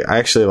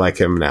actually like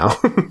him now.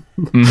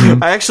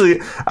 I actually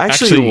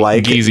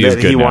like Geezy that is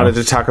good he now. wanted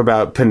to talk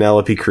about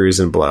Penelope Cruz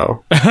and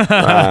Blow.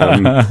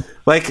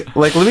 Like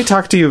let me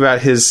talk to you about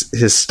his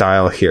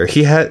style here.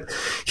 He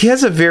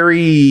has a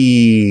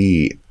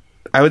very,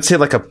 I would say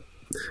like a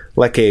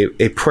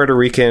Puerto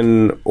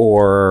Rican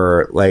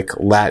or like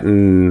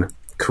Latin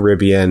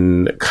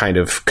Caribbean kind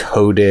of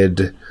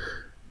coded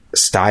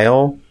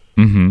style.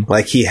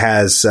 Like he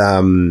has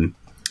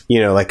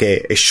like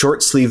a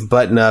short sleeve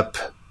button up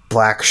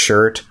black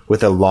shirt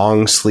with a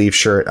long sleeve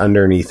shirt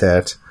underneath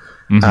it.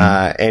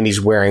 And he's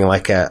wearing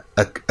like a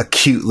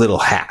cute little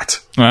hat.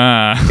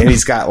 And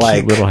he's got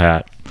like little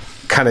hat,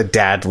 kind of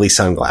dadly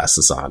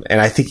sunglasses on.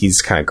 And I think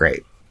he's kind of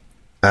great.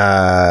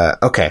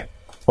 Okay.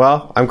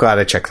 Well, I'm glad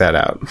I checked that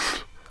out.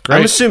 Great.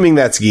 I'm assuming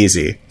that's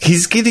Geezy.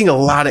 He's getting a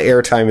lot of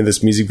airtime in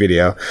this music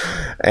video,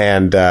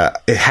 and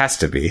it has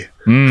to be.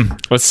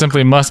 It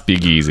simply must be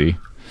Geezy.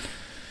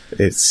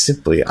 It's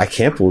simply, I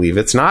can't believe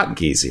it's not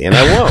Geezy, and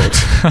I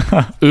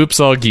won't. Oops,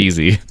 all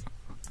Geezy.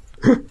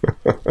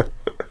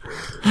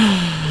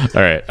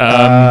 All right.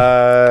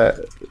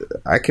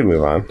 I can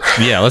move on.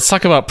 Yeah, let's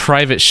talk about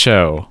Private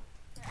Show.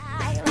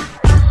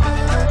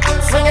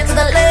 Swing it to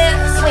the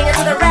left, swing it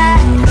to the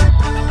right.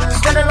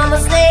 Standing on the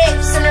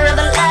stage, center of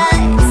the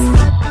lights.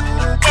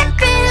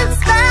 Dripping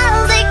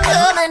smiles, they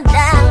coming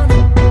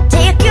down.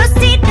 Take your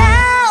seat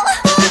now.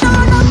 Put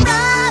on a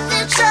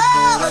private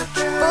show.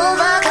 Pull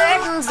the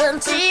curtains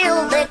until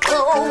they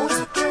close.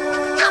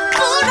 I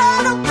put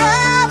on a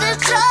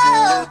private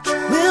show.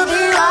 We'll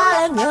be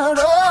lying out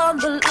on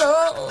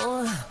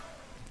below.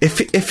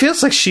 It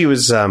feels like she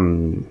was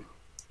Alvin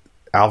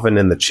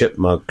and the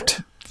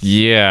Chipmunked.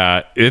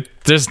 Yeah,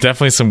 there's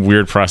definitely some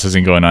weird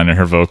processing going on in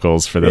her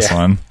vocals for this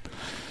one.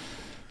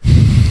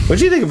 What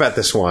do you think about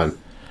this one?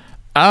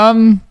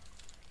 What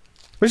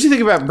do you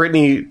think about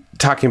Britney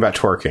talking about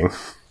twerking?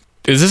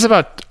 Is this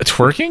about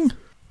twerking?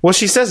 Well,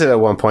 she says it at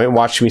one point.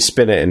 Watch me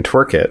spin it and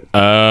twerk it.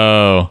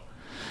 Oh,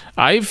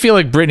 I feel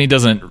like Britney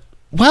doesn't.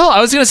 Well, I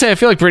was gonna say I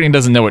feel like Britney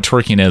doesn't know what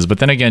twerking is, but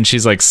then again,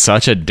 she's like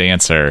such a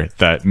dancer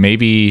that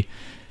maybe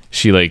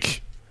she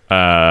like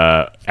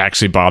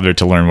actually bothered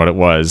to learn what it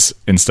was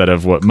instead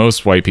of what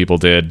most white people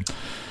did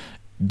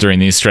during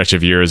these stretch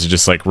of years,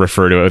 just like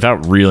refer to it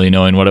without really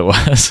knowing what it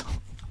was.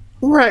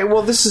 Right.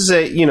 Well, this is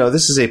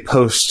a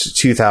post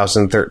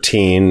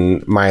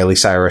 2013 Miley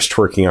Cyrus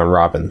twerking on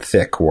Robin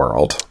Thicke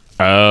world.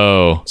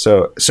 Oh,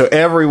 So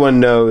everyone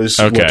knows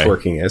what Okay.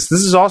 twerking is.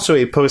 This is also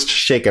a post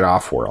Shake It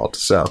Off world.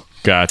 So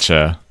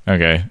gotcha.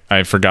 Okay,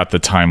 I forgot the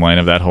timeline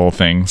of that whole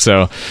thing.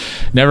 So,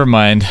 never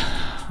mind.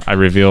 I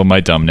reveal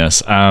my dumbness.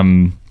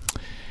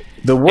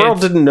 the world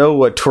didn't know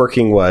what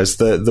twerking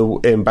was.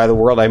 And by the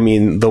world I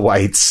mean the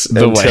whites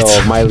The until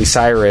whites. Miley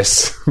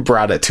Cyrus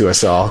brought it to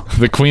us all.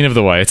 The Queen of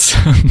the Whites.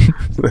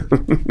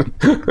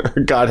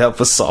 God help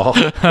us all.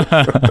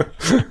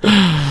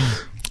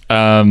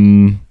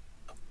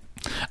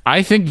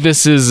 I think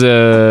this is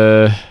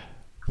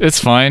it's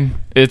fine.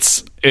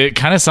 It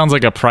kind of sounds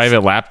like a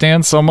private lap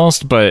dance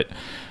almost, but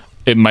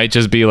it might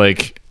just be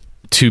like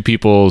two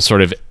people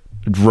sort of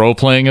role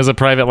playing as a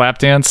private lap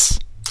dance,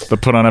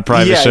 but put on a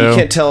private Yeah, show. you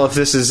can't tell if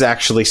this is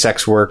actually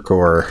sex work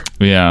or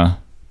Yeah.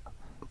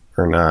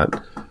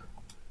 not.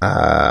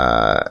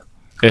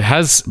 It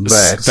has But-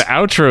 the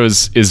outro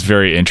is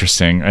very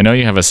interesting. I know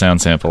you have a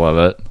sound sample of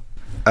it.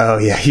 Oh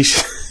yeah, you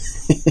should.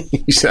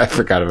 I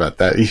forgot about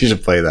that. You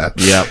should play that.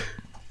 Yep.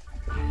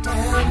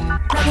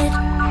 Rugged,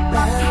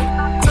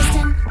 loud,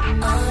 tasting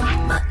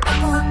on my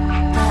apple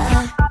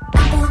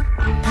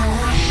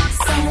pie,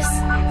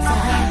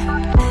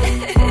 satisfied.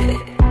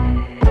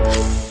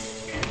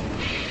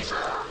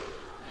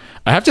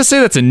 I have to say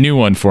that's a new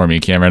one for me,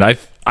 Cameron.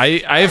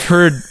 I've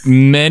heard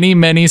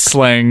many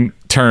slang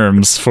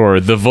terms for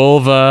the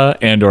vulva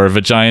and or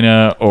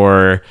vagina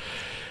or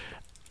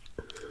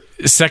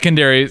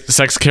secondary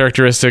sex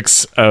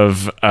characteristics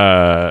of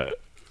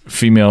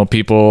female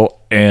people,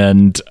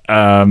 and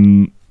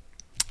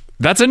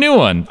that's a new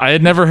one. I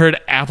had never heard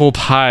apple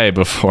pie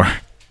before.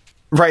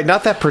 Right,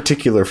 not that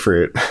particular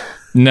fruit.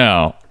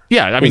 No.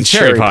 Yeah, I mean It's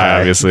cherry cherry pie pie.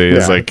 obviously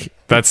is Yeah. like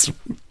that's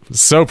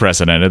so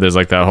precedented. There's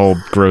like that whole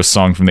gross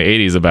song from the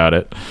 80s about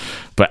it.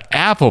 But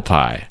apple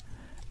pie.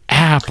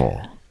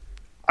 Apple.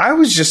 I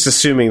was just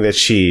assuming that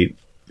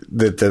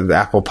the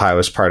apple pie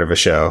was part of a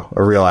show,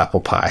 a real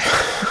apple pie.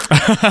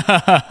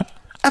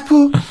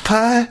 Apple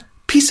pie,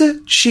 piece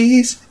of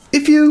cheese,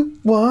 if you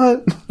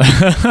want.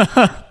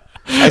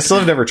 I still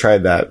have never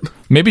tried that.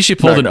 Maybe she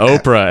pulled an No,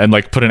 Oprah and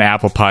like put an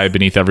apple pie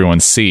beneath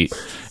everyone's seat.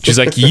 She's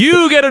like,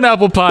 you get an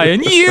apple pie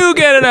and you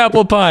get an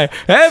apple pie.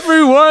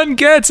 Everyone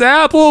gets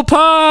apple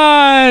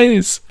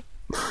pies.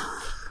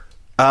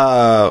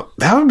 That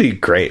would be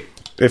great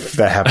if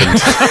that happened.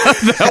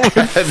 That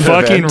would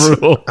fucking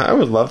rule. I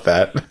would love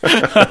that.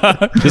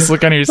 Just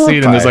look under your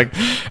seat and there's pie. like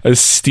a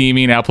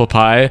steaming apple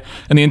pie,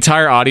 and the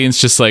entire audience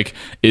just like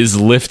is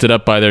lifted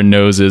up by their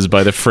noses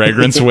by the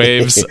fragrance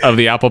waves of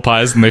the apple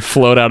pies, and they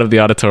float out of the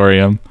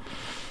auditorium.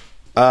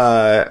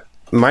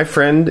 my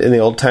friend in the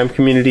old time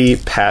community,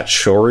 Pat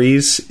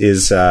Shories,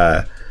 is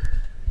an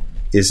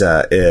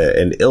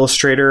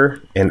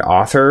illustrator and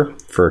author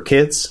for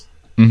kids.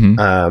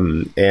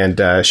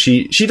 And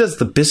she does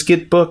the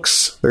Biscuit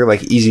books. They're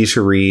like easy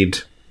to read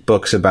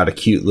books about a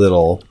cute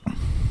little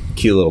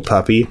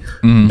puppy,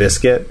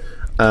 Biscuit.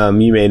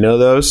 You may know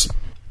those.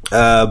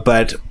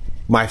 But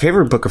my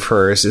favorite book of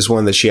hers is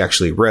one that she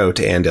actually wrote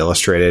and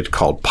illustrated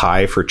called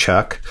Pie for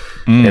Chuck.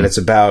 And it's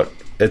about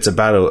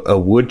a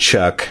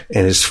woodchuck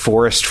and his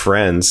forest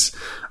friends.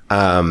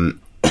 And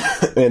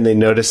they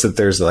notice that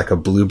there's like a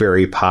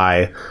blueberry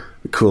pie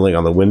cooling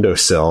on the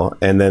windowsill,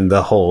 and then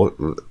the whole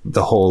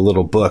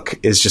little book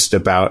is just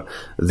about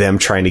them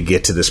trying to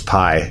get to this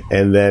pie,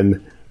 and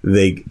then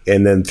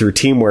through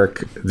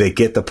teamwork they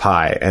get the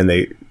pie and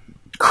they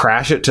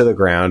crash it to the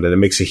ground and it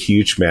makes a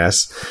huge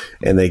mess,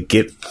 and they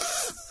get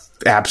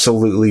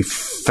absolutely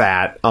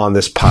fat on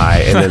this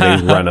pie, and then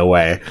they run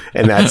away,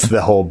 and that's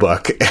the whole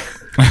book.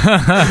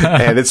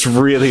 And it's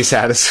really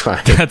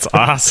satisfying. That's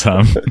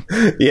awesome.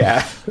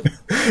 Yeah.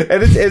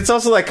 And it's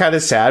also like kind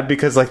of sad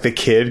because like the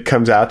kid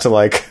comes out to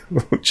like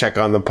check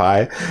on the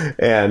pie,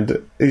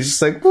 and he's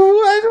just like,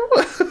 what?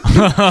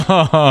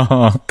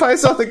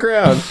 Pie's off the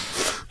ground.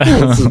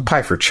 Oh, this is a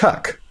pie for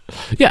Chuck.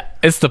 Yeah,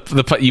 it's the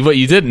what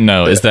you didn't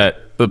know is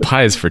that the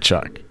pie is for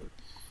Chuck.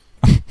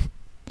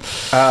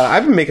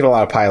 I've been making a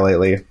lot of pie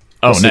lately.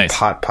 Oh, Mostly nice.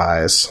 pot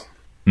pies.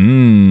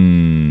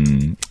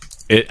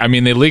 I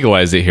mean, they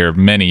legalized it here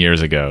many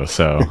years ago,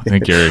 so I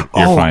think you're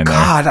fine there. Oh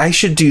God, I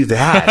should do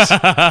that.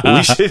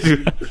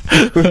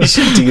 we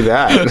should do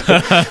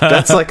that.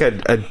 That's like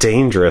a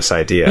dangerous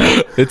idea.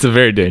 It's a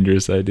very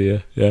dangerous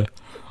idea. Yeah.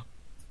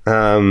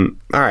 All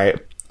right.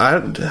 Do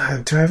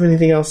I have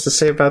anything else to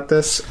say about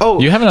this?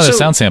 Oh, You have another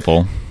sound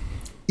sample.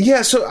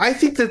 Yeah, so I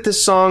think that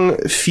this song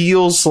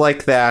feels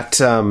like that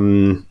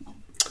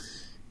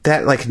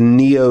that like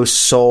neo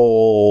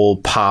soul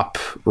pop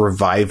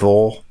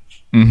revival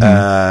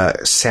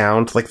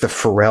sound, like the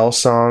Pharrell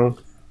song.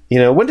 You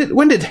know,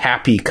 when did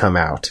Happy come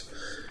out?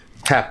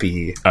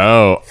 Happy.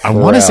 Oh, I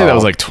want to say that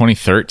was like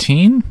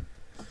 2013.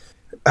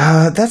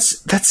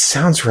 That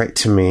sounds right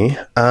to me.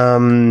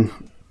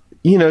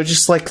 You know,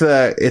 just like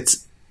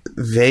it's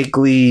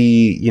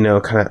vaguely, you know,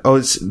 kind of. Oh,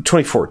 it's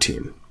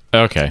 2014.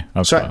 Okay.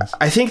 So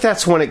I think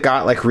that's when it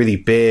got like really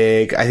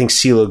big. I think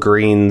CeeLo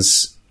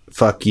Green's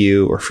 "Fuck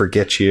You" or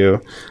 "Forget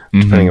You,"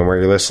 depending on where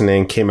you're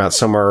listening, came out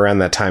somewhere around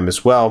that time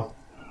as well.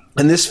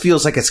 And this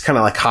feels like it's kind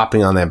of like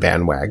hopping on that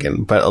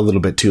bandwagon, but a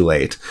little bit too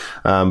late.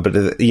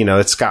 But you know,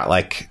 it's got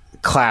like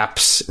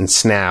claps and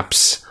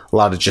snaps, a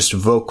lot of just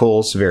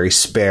vocals, very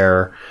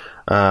spare.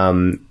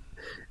 And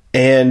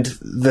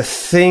the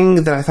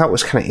thing that I thought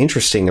was kind of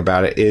interesting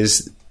about it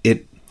is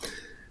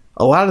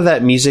a lot of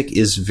that music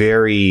is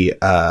very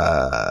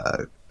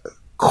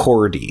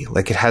chordy.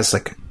 Like it has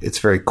like, it's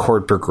very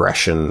chord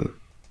progression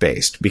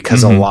based,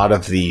 because a lot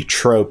of the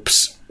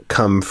tropes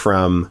come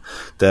from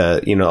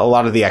a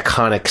lot of the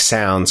iconic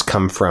sounds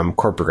come from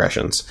chord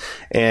progressions.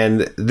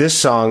 And this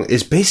song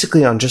is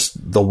basically on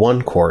just the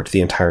one chord the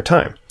entire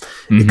time,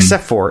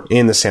 except for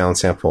in the sound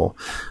sample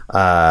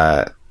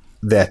that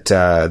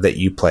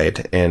you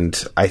played,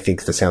 and I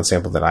think the sound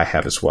sample that I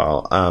have as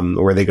well,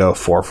 where they go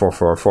 4 4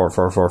 4 4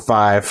 4 4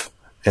 5,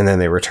 and then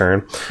they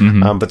return.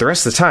 But the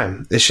rest of the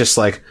time, it's just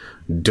like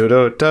do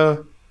do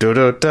do do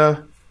do do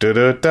do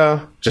do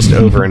do, just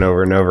over and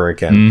over and over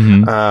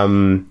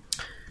again.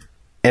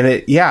 And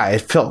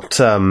it felt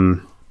I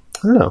don't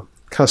know,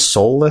 kind of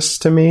soulless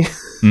to me.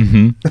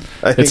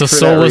 It's a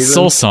soulless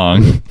soul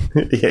song.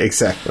 Yeah,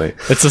 exactly.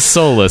 It's a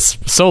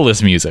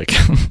soulless music.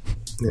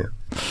 Yeah.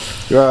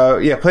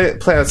 Play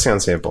that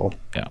sound sample.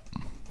 Yeah.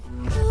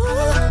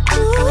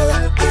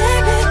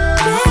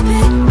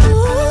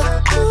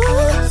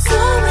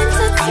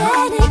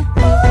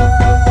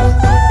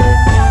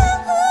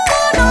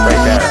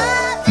 Right there.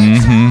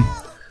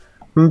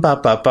 Ba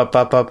ba ba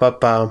ba ba ba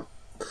ba.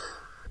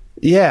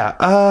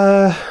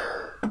 Yeah.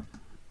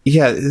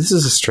 Yeah. This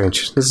is a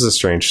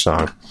strange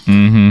song.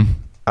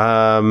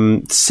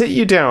 Sit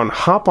you down.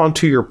 Hop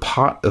onto your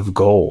pot of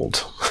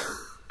gold.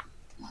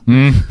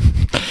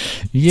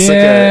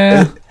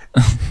 Yeah.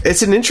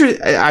 It's an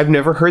interest. I've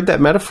never heard that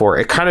metaphor.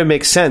 It kind of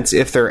makes sense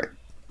if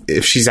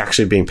she's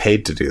actually being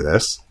paid to do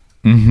this.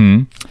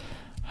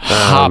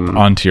 Hop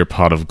onto your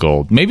pot of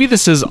gold. Maybe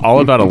this is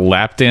all about a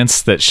lap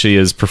dance that she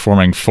is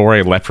performing for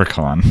a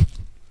leprechaun.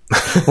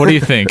 What do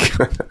you think?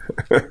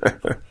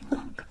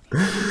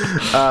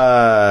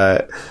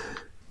 I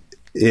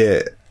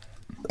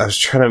was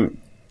trying to.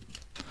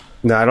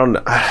 No, I don't.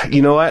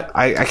 You know what?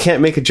 I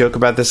can't make a joke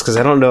about this because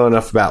I don't know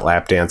enough about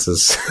lap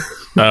dances.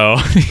 Oh,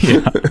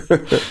 yeah.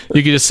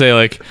 You could just say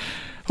like,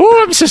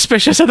 "Oh, I'm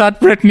suspicious of that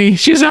Britney.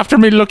 She's after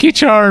me Lucky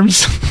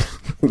Charms."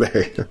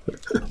 There you go.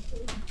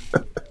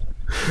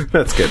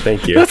 That's good.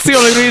 Thank you. That's the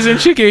only reason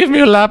she gave me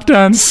a lap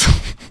dance.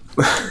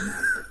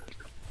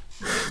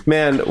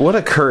 Man, what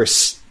a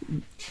curse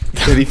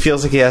that he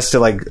feels like he has to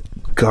like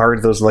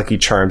guard those Lucky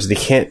Charms and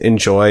he can't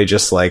enjoy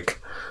just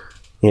like,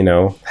 you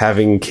know,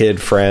 having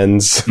kid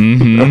friends.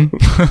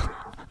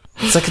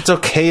 It's like it's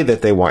okay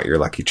that they want your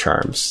Lucky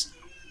Charms.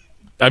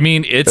 I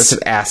mean, That's an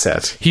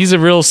asset. he's a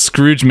real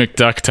Scrooge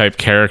McDuck type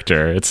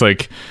character. It's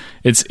like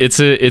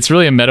it's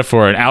really a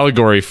metaphor, an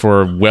allegory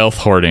for wealth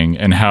hoarding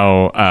and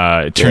how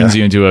it turns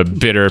you into a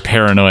bitter,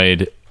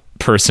 paranoid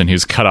person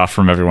who's cut off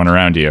from everyone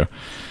around you.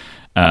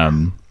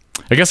 I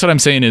guess what I'm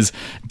saying is,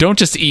 don't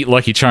just eat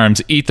Lucky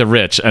Charms, eat the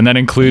rich, and that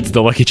includes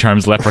the Lucky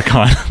Charms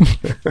leprechaun.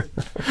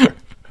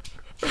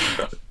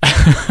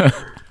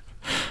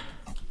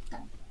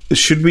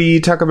 Should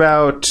we talk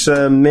about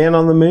Man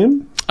on the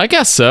Moon? I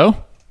guess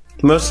so.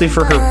 Mostly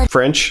for her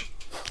French.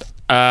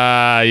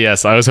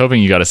 Yes, I was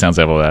hoping you got a sound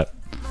sample of that.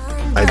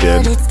 I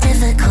did. But it's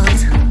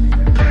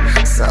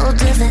difficult, so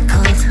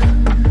difficult.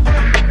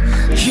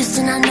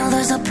 Houston, I know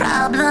there's a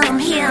problem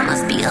here.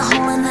 Must be a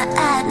hole in the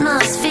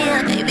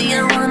atmosphere. Baby,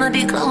 I wanna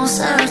be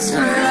closer to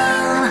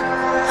love.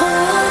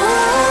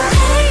 Oh,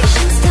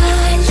 patience,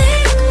 darling,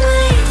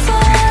 wait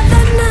for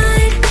the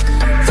night.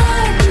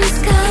 Darkness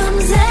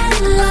comes and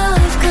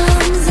love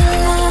comes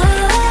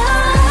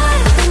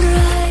alive. And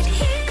right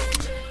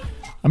here.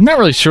 I'm not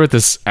really sure what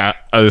this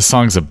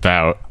song's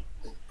about.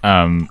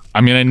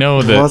 I mean, I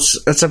know that... Well,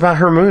 it's about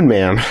her Moon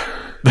Man.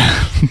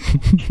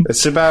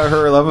 It's about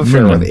her love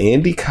affair with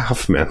Andy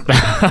Kaufman.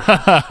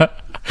 I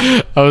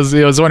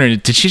was wondering,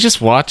 did she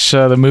just watch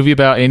the movie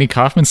about Andy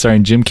Kaufman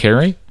starring Jim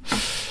Carrey?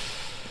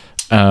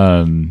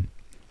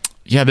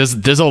 Yeah,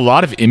 there's a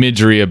lot of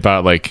imagery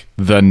about like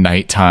the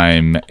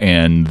nighttime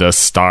and the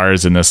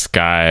stars in the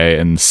sky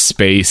and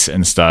space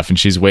and stuff, and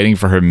she's waiting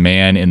for her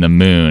man in the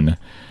moon.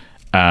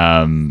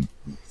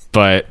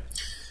 But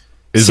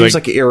Seems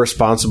like an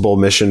irresponsible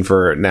mission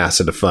for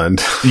NASA to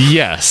fund.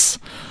 Yes.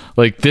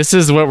 Like, this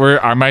is what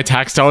my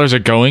tax dollars are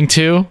going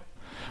to.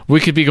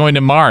 We could be going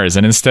to Mars,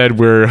 and instead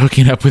we're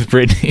hooking up with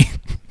Britney.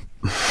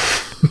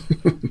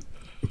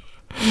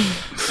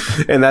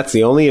 And that's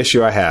the only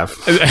issue I have.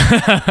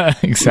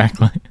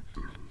 Exactly.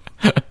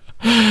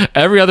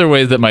 Every other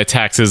way that my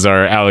taxes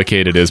are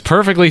allocated is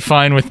perfectly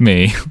fine with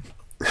me.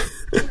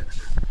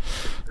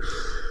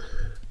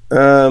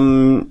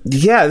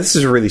 Yeah, this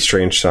is a really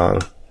strange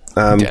song.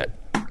 Yeah,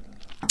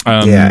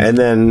 and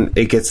then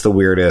it gets the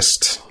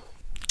weirdest.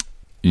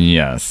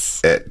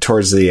 Yes.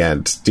 Towards the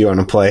end. Do you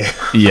want to play?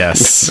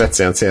 Yes. That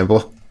sound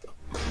sample?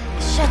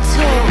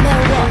 Chateau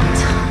Marot.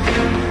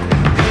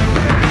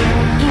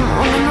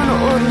 Imorgon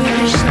och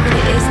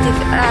lyssnade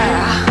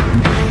SDFR.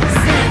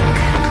 Zink.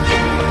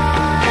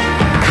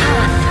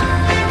 Kath.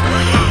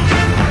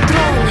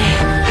 Drone.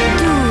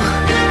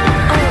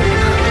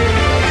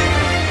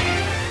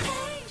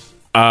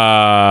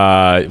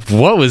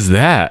 What was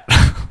that?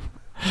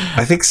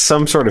 I think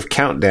some sort of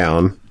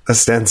countdown,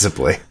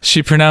 ostensibly.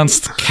 She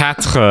pronounced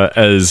quatre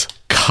as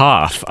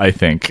cough, I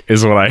think,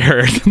 is what I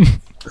heard.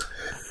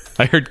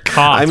 I heard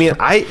cough. I mean,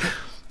 I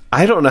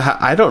don't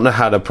know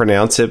how to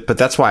pronounce it, but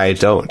that's why I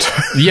don't.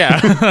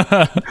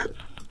 Yeah.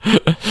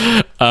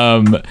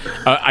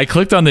 I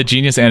clicked on the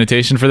Genius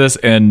annotation for this,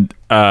 and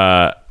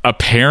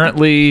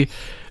apparently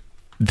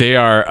there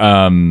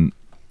are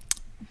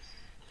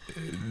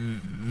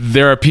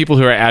people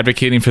who are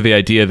advocating for the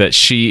idea that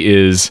she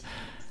is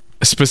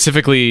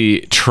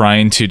specifically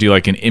trying to do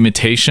like an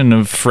imitation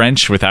of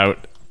French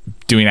without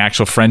doing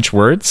actual French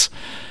words.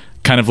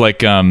 Kind of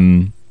like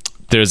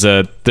there's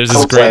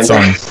this great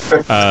song.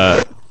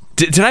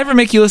 Did I ever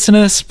make you listen to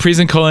this?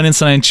 Prison Colon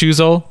Insane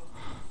Chuzol?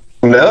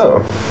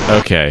 No.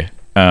 Okay.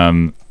 Let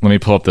me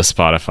pull up the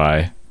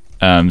Spotify.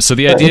 So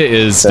the idea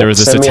is there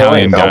was this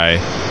Italian guy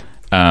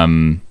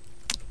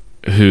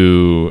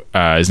who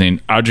is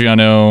named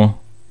Adriano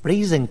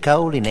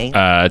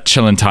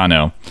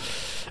Celentano,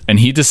 and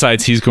he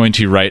decides he's going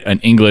to write an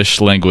English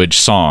language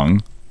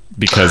song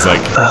because like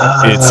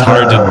it's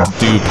hard to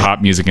do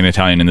pop music in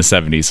Italian in the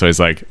 70s. So he's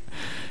like,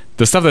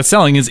 the stuff that's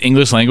selling is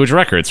English language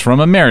records from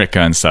America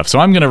and stuff. So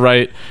I'm going to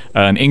write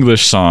an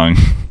English song.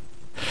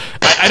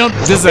 I don't.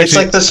 This is It's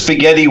like the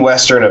spaghetti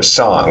western of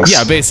songs.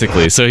 yeah,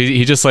 basically. So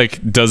he just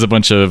like does a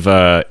bunch of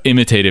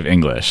imitative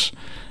English,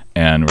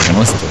 and we're gonna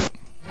listen to it.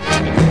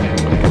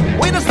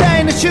 We don't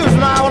stay in the shoes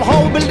now, and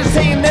whole building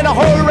scene in a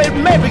whole red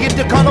maybe get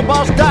the color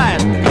boss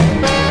dying.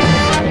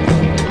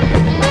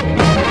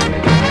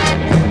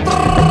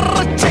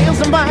 Chains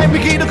of mine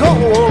begin to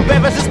cold,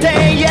 baby,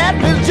 stay yet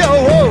with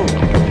Joe.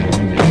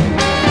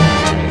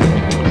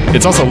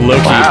 It's also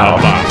low-key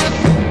up-bop.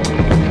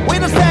 We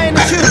don't stay in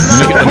the shoes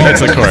now, and That's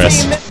the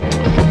chorus.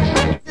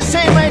 the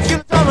same age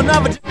you don't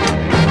another.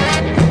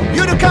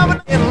 You don't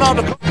come in a lot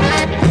of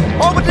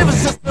all the different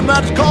system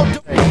that's called.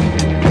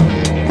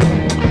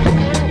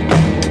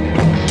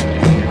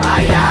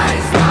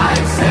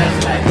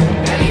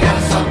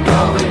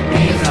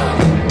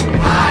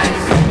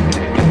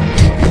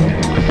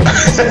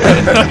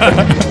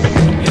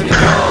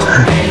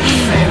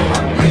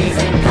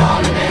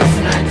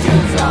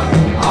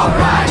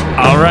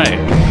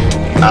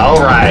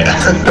 All right.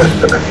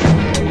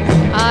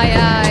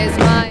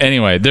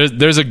 Anyway,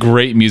 there's a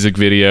great music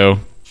video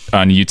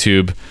on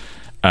YouTube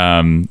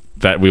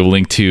that we will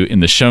link to in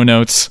the show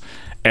notes.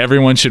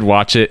 Everyone should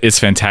watch it. It's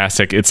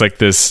fantastic. It's like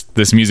this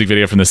music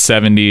video from the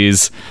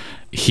 70s.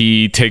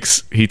 he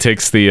takes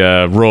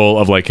the role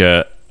of like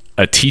a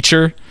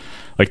teacher,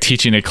 like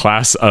teaching a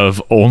class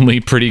of only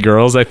pretty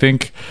girls, I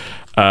think.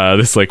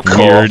 This like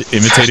weird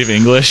imitative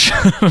English.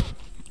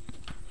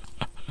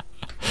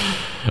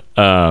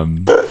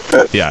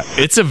 Yeah,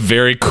 it's a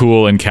very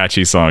cool and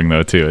catchy song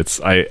though too.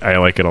 I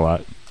like it a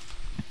lot.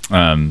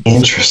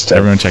 Interesting.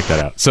 Everyone check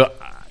that out. So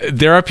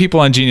there are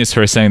people on Genius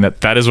who are saying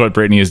that is what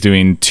Britney is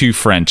doing to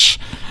French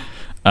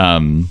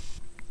in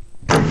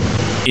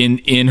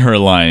her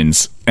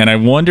lines, and I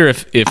wonder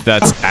if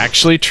that's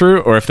actually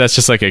true or if that's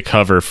just like a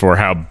cover for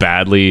how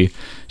badly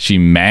she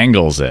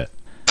mangles it.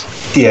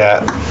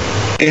 Yeah,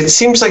 it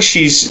seems like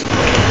she's,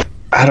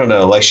 I don't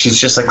know, like she's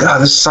just like, oh,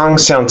 this song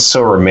sounds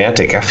so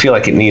romantic. I feel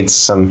like it needs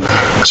some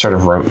sort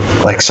of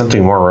like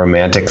something more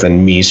romantic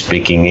than me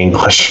speaking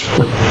English.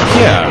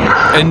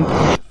 Yeah, and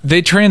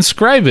they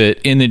transcribe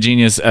it in the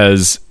Genius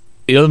as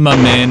 "Il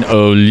m'amène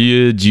au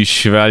lieu du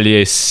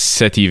chevalier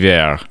cet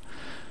hiver,"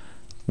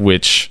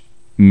 which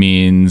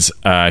means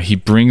he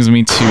brings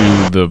me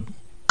to the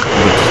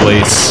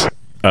place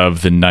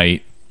of the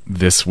night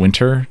this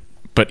winter.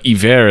 But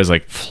hiver is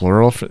like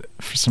plural for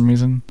some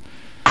reason.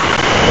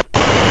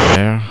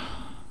 Hiver?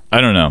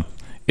 I don't know.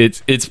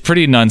 It's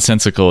pretty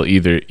nonsensical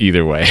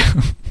either way.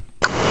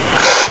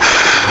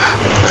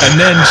 And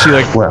then she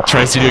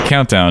tries to do a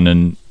countdown,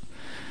 and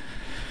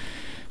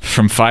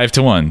from 5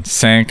 to 1,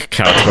 5,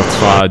 4,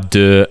 3,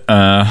 2,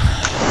 1.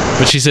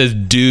 But she says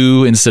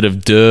do instead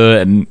of de,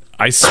 and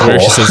I swear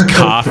she says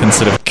quatre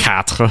instead of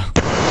quatre.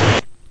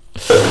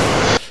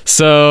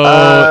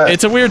 So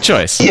it's a weird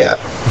choice. Yeah,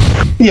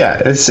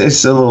 it's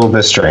a little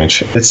bit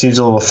strange. It seems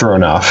a little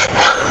thrown off.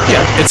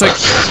 Yeah, it's like,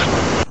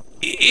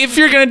 if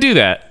you're gonna do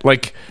that,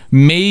 like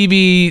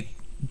maybe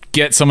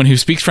get someone who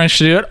speaks French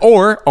to do it,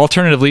 or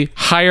alternatively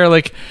hire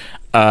like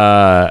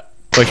a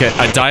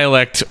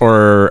dialect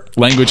or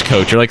language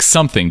coach or like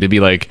something to be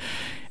like,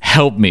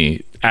 help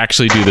me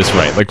actually do this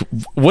right. Like,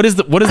 what is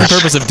the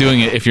purpose of doing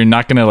it if you're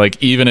not gonna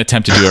like even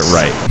attempt to do it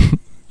right?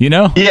 You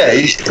know? Yeah,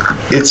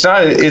 it's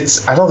not.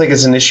 I don't think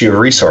it's an issue of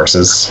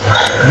resources.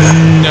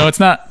 No, it's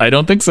not. I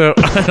don't think so.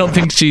 I don't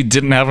think she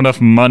didn't have enough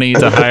money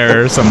to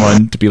hire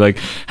someone to be like,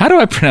 how do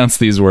I pronounce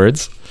these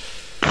words?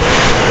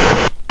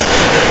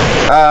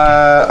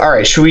 All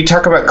right, should we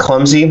talk about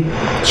Clumsy?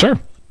 Sure.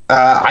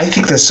 I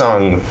think this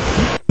song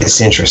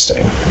is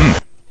interesting.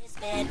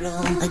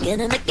 Bedroom again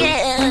and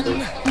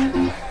again.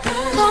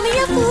 Call me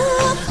a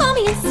fool, call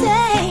me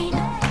insane,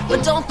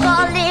 but don't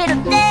call it a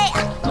day.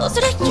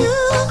 Closer to you,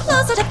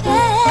 closer to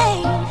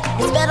pain.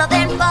 It's better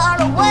than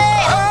far away.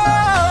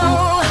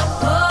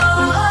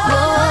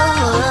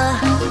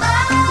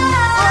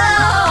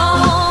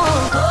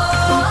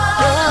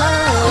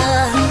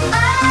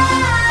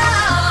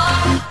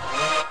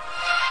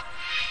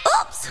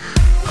 Oops.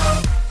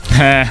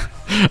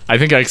 I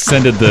think I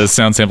extended the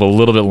sound sample a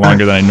little bit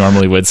longer than I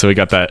normally would, so we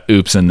got that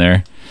oops in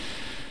there.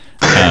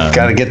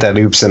 Gotta get that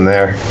oops in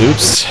there.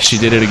 Oops, she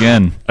did it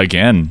again.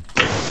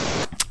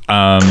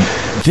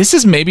 This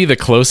is maybe the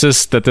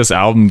closest that this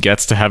album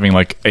gets to having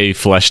like a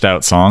fleshed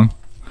out song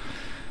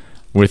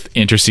with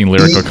interesting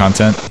lyrical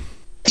content.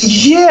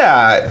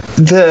 Yeah,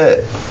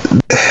 the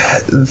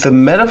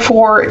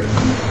metaphor,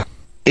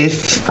 it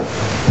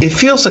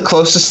feels the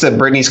closest that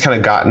Britney's kind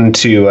of gotten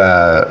to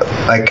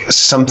like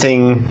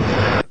something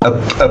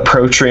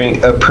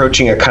approaching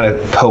a kind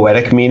of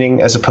poetic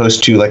meaning as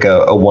opposed to like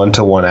a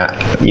one-to-one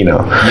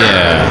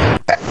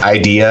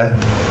idea.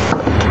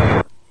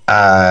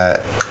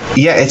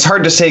 Yeah, it's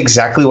hard to say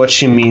exactly what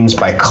she means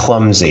by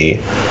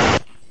clumsy,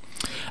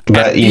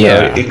 but you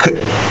know,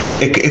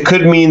 it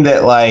could mean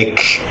that,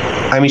 like,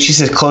 I mean, she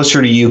says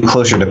closer to you,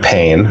 closer to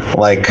pain,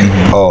 like,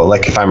 oh,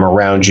 like if I'm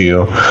around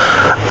you,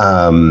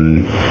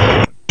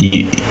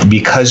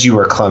 because you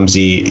are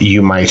clumsy,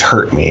 you might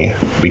hurt me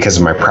because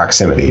of my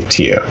proximity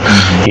to you,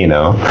 you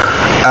know.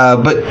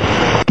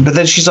 But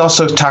then she's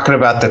also talking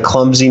about the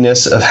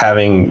clumsiness of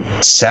having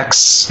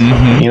sex,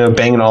 you know,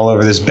 banging all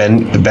over this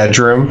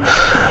bedroom.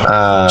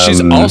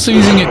 She's also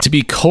using it to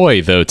be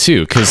coy, though,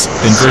 too, because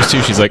in verse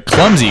 2, she's like,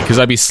 clumsy because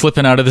I'd be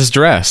slipping out of this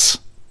dress,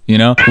 you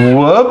know?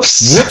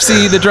 Whoops.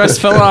 Whoopsie, the dress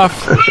fell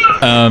off.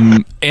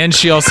 And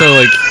she also,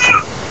 like...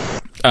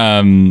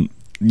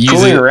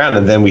 Going around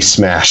and then we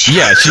smash.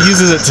 Yeah, she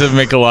uses it to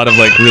make a lot of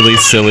like really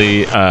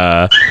silly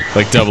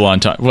like double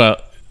entendre. Well,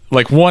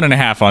 like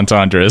 1.5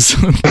 entendres.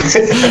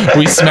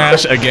 We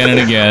smash again and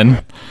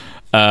again.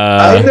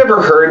 I've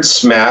never heard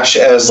smash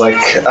as like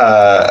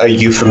a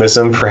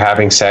euphemism for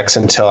having sex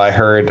until I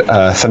heard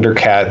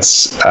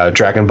Thundercats'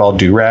 Dragon Ball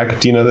Durag.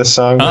 Do you know this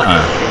song?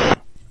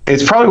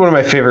 It's probably one of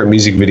my favorite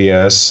music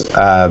videos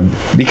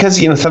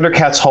because, you know,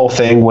 Thundercat's whole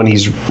thing when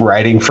he's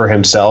writing for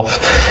himself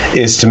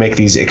is to make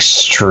these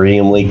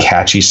extremely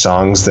catchy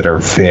songs that are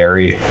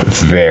very,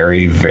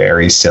 very,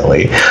 very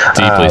silly.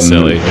 Deeply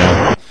silly,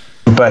 yeah.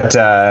 But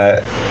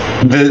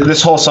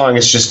this whole song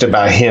is just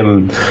about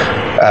him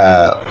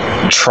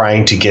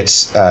trying to get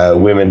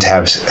women to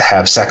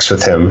have sex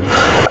with him.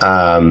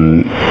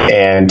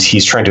 And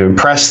he's trying to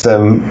impress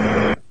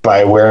them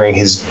by wearing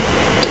his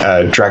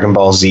Dragon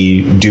Ball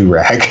Z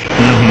do-rag.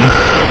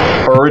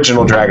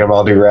 Original Dragon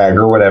Ball do-rag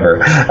or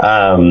whatever.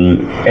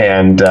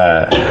 And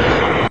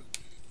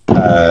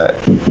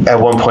at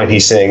one point he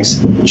sings,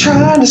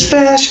 trying to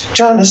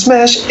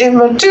smash in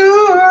my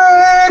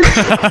do-rag.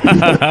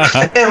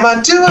 Am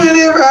I doing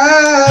it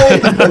right?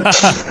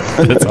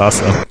 That's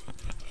awesome.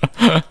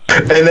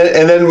 And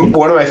then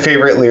one of my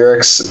favorite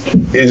lyrics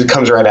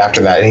comes right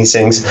after that, and he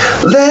sings,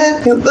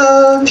 "Let me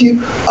love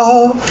you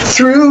all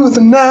through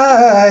the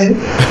night,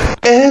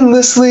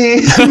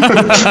 endlessly."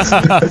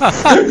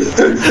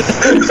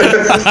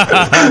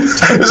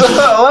 There's a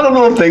lot of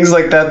little things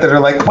like that are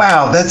like,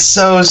 wow, that's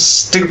so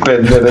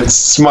stupid that it's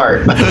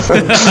smart.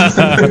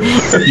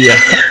 Yeah,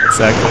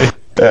 exactly.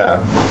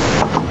 Yeah.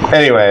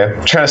 Anyway,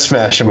 trying to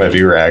smash him with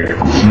do-rag.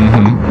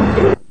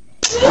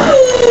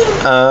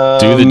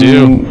 Do the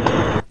do.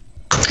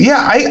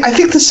 Yeah, I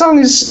think the song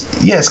is,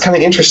 it's kind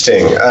of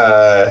interesting.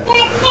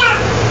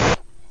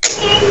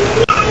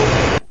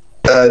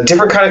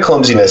 Different kind of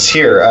clumsiness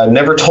here.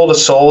 Never told a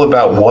soul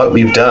about what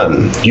we've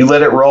done. You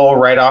let it roll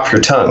right off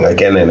your tongue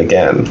again and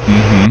again.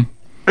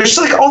 There's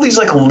like all these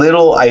like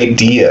little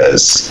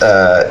ideas.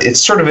 It's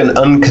sort of an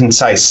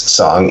unconcise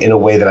song in a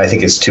way that I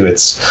think is to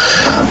its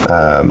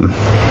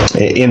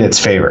in its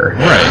favor.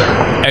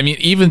 Right. I mean,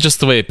 even just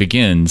the way it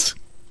begins,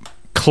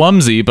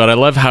 clumsy, but I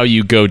love how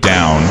you go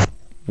down,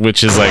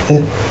 which is like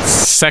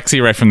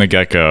sexy right from the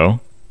get-go.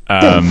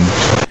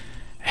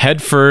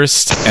 Head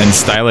first and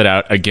style it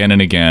out again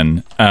and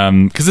again.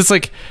 Because it's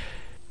like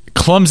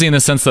clumsy in the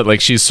sense that like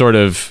she's sort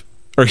of,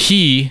 or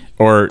he,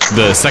 or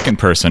the second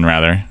person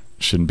rather,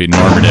 shouldn't be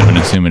normative and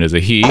assume it is a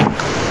he,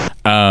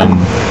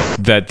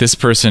 that this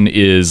person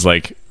is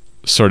like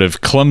sort of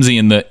clumsy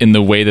in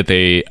the way that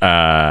they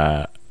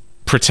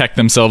protect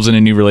themselves in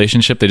a new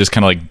relationship. They just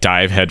kind of like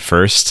dive head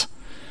first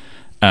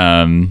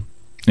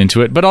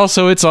into it, but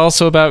also it's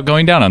also about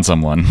going down on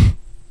someone.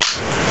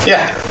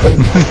 Yeah.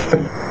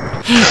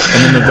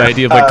 And then the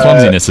idea of like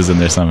clumsiness is in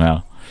there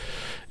somehow.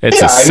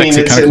 It's a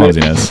sexy kind of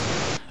clumsiness.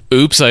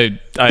 Oops, I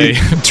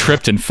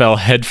tripped and fell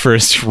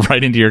headfirst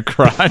right into your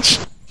crotch.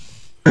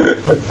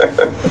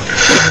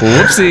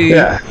 Whoopsie.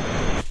 Yeah.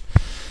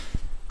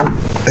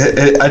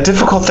 A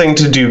difficult thing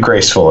to do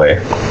gracefully.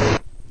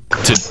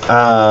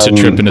 To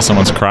trip into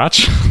someone's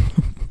crotch?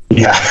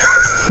 Yeah.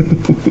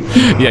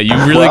 Yeah, you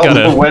really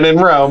gotta. When in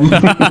Rome, you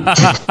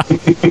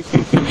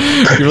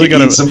really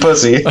gotta eat some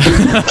pussy.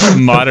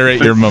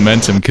 Moderate your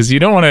momentum because you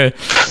don't want to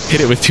hit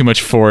it with too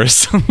much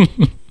force.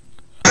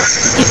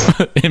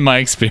 In my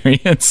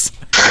experience.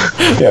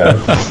 Yeah.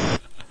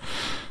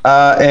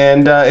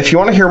 And if you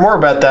want to hear more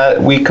about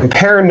that, we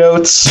compare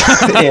notes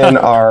in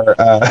our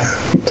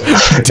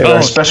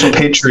special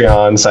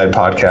Patreon side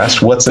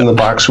podcast, What's in the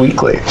Box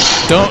Weekly.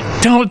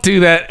 Don't do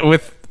that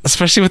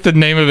especially with the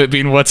name of it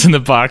being What's in the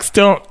Box.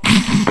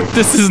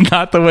 This is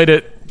not the way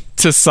to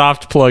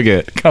soft plug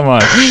it. Come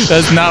on.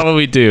 That's not what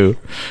we do.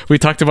 We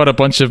talked about a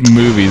bunch of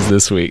movies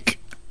this week.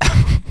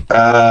 We're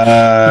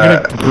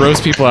gonna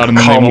gross people out and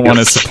then they won't want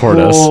to support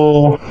us.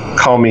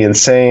 Call me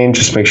insane.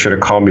 Just make sure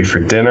to call me for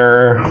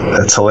dinner.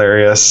 That's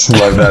hilarious.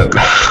 Love that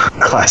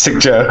classic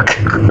joke.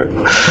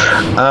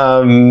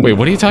 Wait,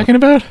 what are you talking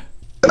about?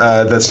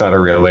 That's not a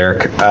real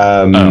lyric.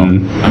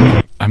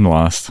 I'm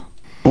lost.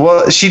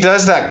 Well, she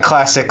does that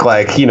classic,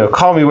 like,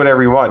 call me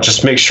whatever you want.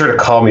 Just make sure to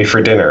call me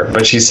for dinner.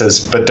 But she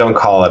says, but don't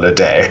call it a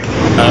day.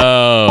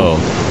 Oh.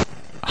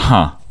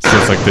 Huh. So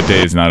it's like the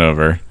day is not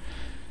over.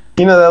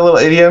 You know that little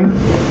idiom?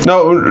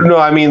 No,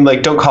 I mean,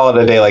 like, don't call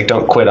it a day, like,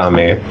 don't quit on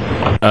me.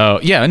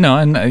 Oh, yeah, no,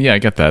 and I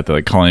get that.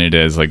 Like, calling it a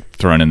day is like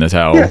throwing in the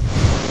towel. Yeah.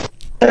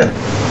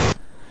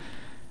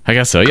 I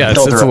guess so, yeah.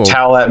 Don't it's throw a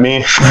towel at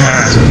me.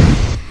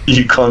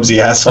 You clumsy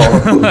asshole.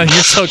 You're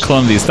so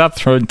clumsy. Stop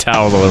throwing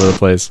towels all over the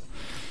place.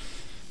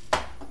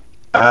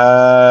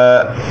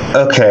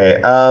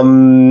 Okay.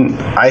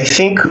 I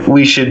think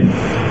we should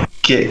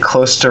get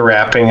close to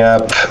wrapping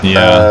up.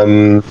 Yeah.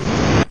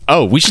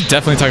 We should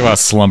definitely talk about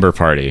Slumber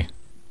Party.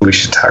 We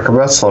should talk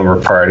about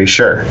Slumber Party,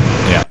 sure.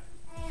 Yeah.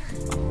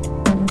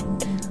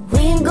 We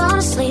ain't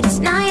gonna sleep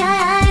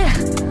tonight.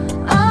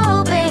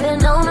 Oh, baby,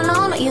 no,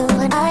 you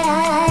and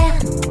I.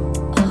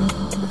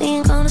 Oh, we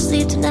ain't gonna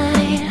sleep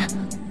tonight.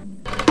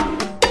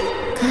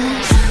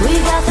 'Cause we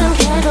got them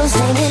candles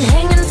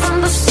hanging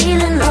from the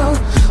ceiling, oh.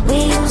 We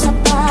use our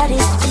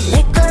bodies to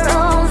make our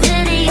own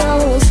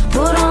videos.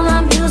 Put on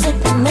our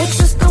music that makes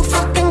us go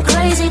fucking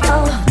crazy,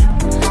 though.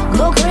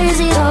 Go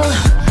crazy, though.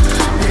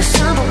 Like a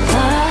summer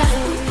party.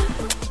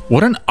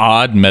 What an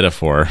odd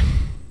metaphor.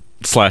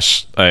 /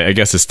 I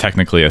guess it's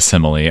technically a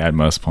simile at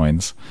most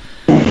points.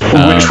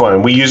 Which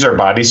one? We use our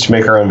bodies to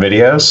make our own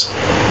videos?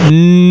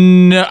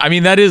 No, I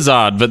mean, that is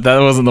odd, but that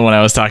wasn't the one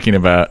I was talking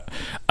about.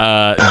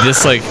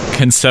 This, like,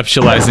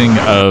 conceptualizing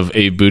of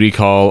a booty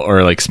call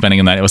or, like, spending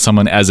a night with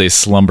someone as a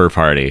slumber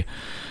party.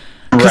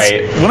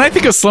 Right. When I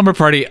think of slumber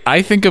party,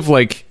 I think of,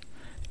 like,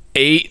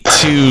 8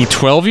 to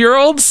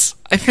 12-year-olds,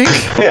 I think.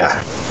 Yeah.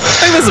 I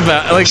think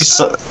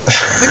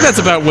that's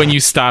about when you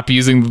stop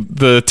using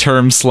the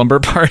term slumber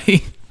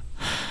party.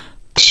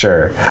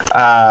 Sure.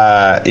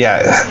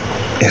 Yeah,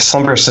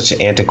 slumber is such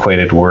an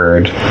antiquated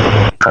word.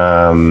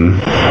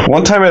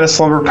 One time at a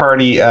slumber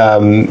party,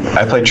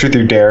 I played Truth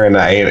or Dare, and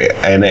I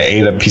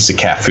ate a piece of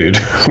cat food.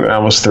 I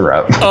almost threw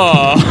up.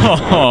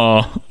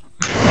 Oh,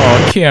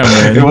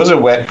 Cameron. It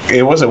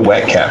wasn't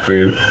wet cat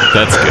food.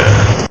 That's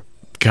good.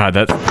 God,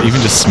 that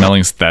even just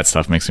smelling that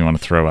stuff makes me want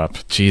to throw up.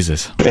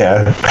 Jesus.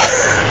 Yeah.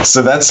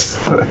 So that's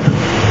what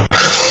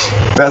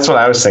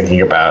I was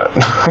thinking about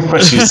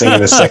when she's singing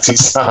this sexy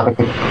song.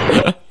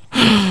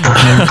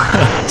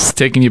 It's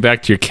taking you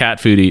back to your cat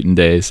food eating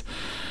days.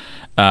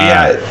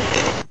 Yeah.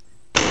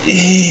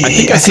 I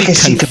think I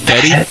see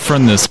confetti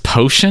from this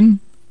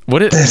potion.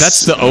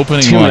 That's the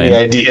opening too line. Many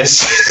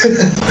ideas.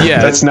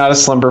 Yeah, that's not a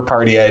slumber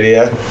party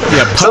idea.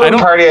 Yeah, slumber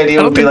party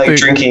idea would be like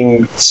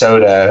drinking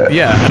soda.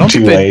 Yeah, I don't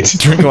too think they late.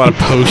 drink a lot of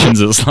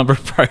potions at slumber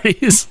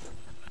parties.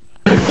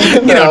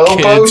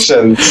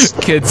 Potions.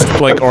 Kids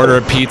like order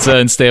a pizza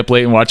and stay up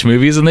late and watch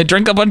movies, and they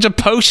drink a bunch of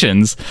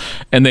potions,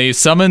 and they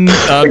summon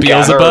Gather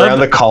Beelzebub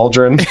around the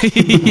cauldron.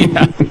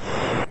 Yeah.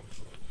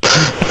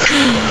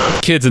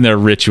 Kids and their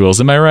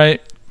rituals. Am I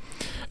right?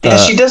 Yeah,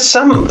 she does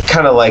some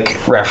kind of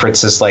like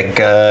references, like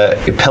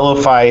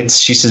pillow fights.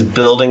 She says,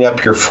 "Building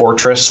up your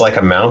fortress like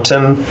a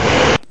mountain."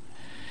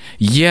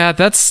 Yeah,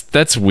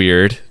 that's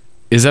weird.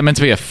 Is that meant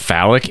to be a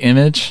phallic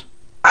image?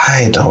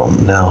 I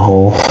don't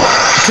know.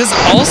 Because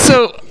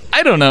also,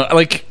 I don't know.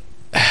 Like,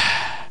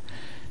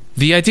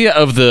 the idea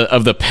of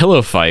the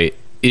pillow fight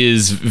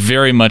is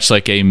very much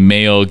like a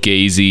male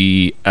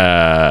gazy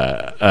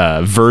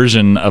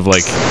version of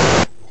like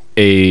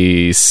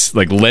a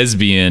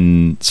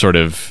lesbian sort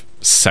of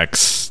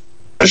sex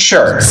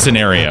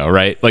scenario,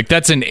 right? Like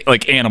that's in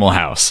like Animal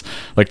House.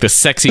 Like the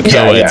sexy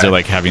co-eds are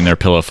like having their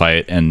pillow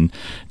fight, and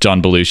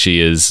John Belushi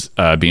is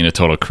being a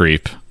total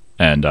creep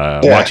and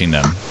watching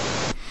them.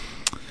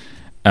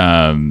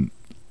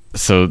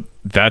 So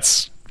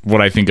that's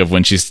what I think of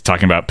when she's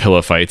talking about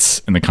pillow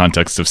fights in the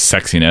context of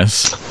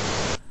sexiness.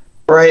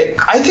 Right.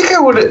 I think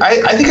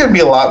I'd be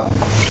a lot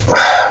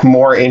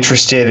more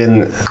interested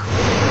in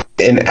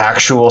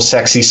actual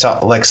sexy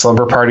like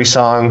slumber party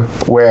song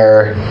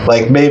where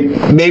like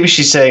maybe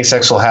she's saying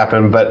sex will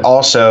happen, but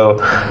also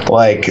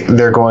like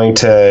they're going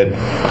to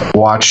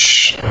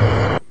watch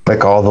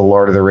like all the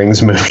Lord of the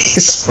Rings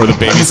movies or the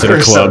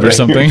Babysitter Club or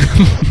something.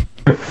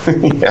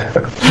 Yeah.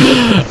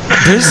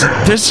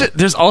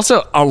 There's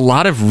also a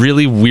lot of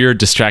really weird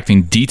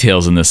distracting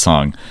details in this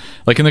song,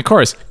 like in the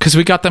chorus, because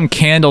we got them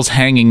candles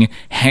hanging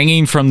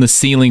from the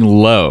ceiling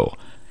low.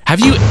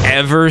 Have you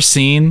ever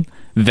seen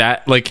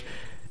that, like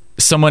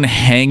someone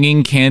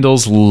hanging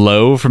candles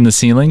low from the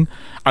ceiling?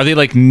 Are they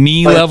like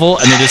knee level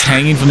and they're just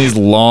hanging from these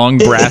long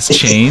brass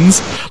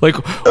chains? Like,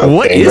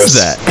 what is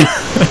that?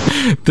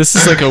 This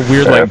is like a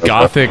weird, like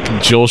gothic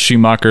Joel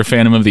Schumacher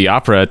Phantom of the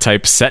Opera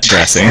type set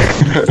dressing.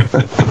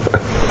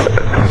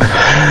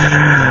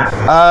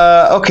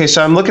 Okay,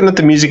 so I'm looking at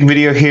the music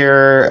video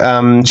here.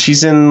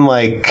 She's in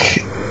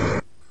like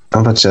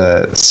a bunch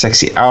of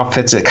sexy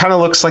outfits. It kind of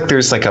looks like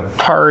there's like a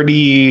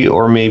party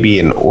or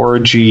maybe an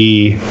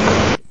orgy.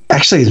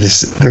 Actually,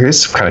 there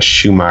is some kind of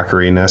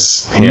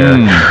Schumacheriness here.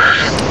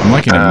 I'm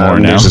liking it more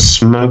now. There's a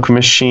smoke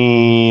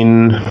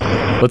machine.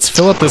 Let's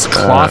fill up this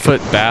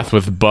clawfoot bath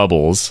with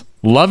bubbles.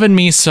 Loving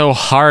me so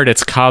hard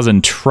it's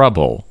causing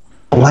trouble.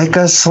 Like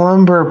a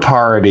slumber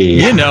party.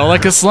 You know,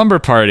 like a slumber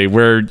party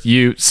where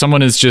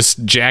someone is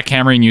just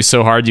jackhammering you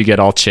so hard you get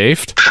all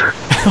chafed.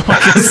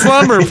 Like a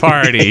slumber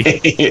party.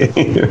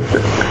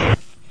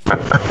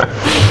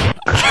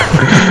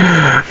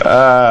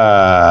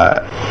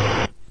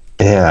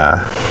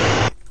 Yeah.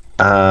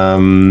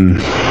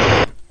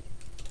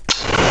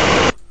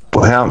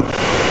 Well,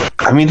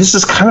 I mean, this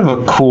is kind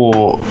of a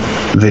cool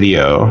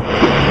video.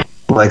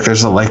 Like,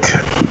 there's almost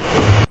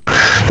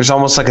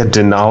like a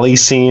Denali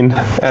scene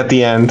at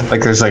the end.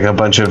 Like, there's like a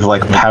bunch of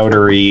like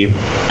powdery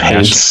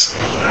paints.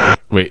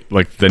 Wait,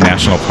 like the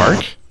national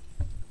park?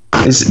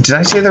 Did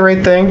I say the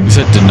right thing? Is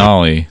it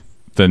Denali,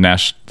 the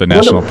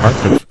national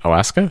park of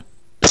Alaska?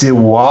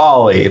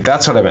 Diwali.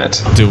 That's what I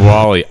meant.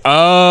 Diwali.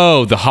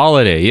 Oh, the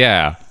holiday.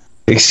 Yeah.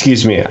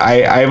 Excuse me.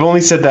 I've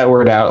only said that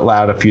word out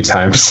loud a few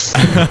times,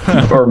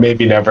 or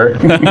maybe never.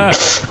 So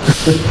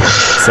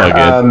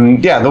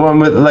good. Yeah, the one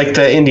with like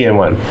the Indian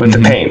one with the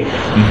paint,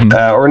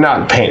 or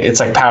not paint.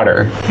 It's like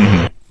powder.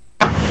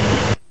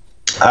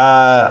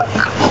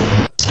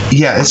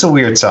 Yeah, it's a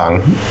weird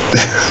song.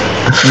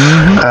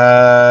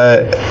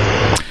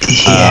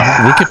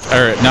 Yeah.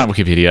 Not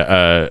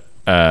Wikipedia.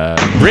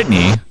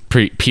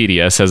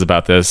 Britneypedia says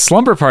about this.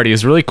 Slumber Party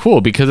is really cool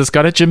because it's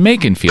got a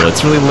Jamaican feel.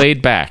 It's really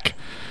laid back.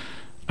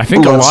 I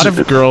think a lot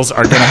of girls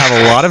are going to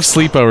have a lot of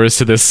sleepovers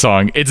to this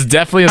song. It's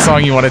definitely a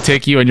song you want to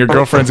take you and your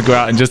girlfriends go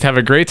out and just have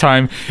a great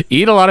time,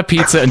 eat a lot of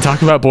pizza, and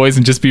talk about boys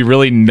and just be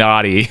really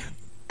naughty.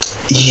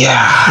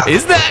 Yeah.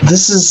 Is that?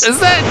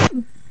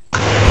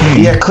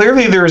 Yeah,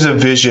 clearly there was a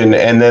vision,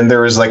 and then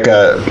there was like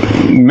a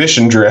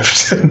mission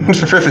drift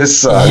for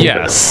this song.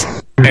 Yes.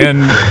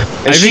 And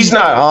she's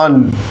not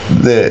on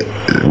the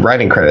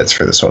writing credits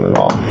for this one at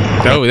all.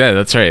 Oh, yeah,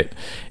 that's right.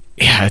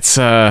 yeah, it's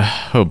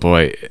oh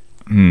boy.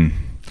 It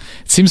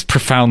seems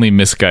profoundly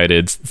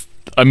misguided.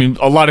 I mean,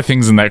 a lot of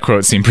things in that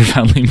quote seem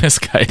profoundly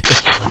misguided.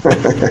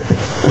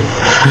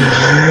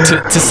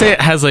 to say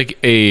it has like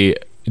a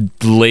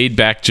laid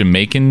back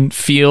Jamaican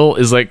feel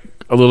is like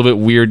a little bit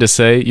weird to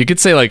say. You could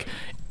say like,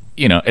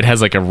 you know, it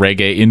has like a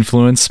reggae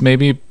influence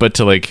maybe, but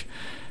to like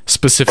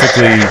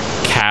specifically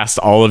cast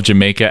all of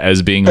Jamaica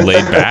as being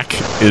laid back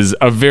is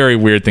a very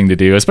weird thing to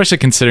do, especially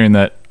considering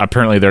that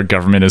apparently their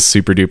government is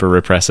super duper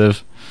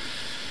repressive.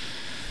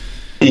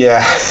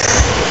 Yeah.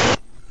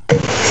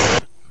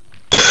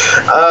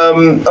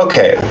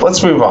 Okay,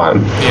 let's move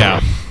on.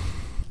 Yeah.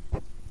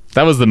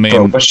 That was the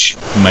main, Bro,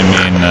 my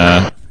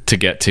main to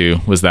get to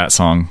was that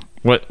song.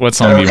 What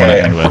song do you want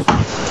to end with?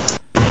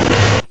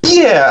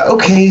 Yeah,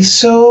 okay,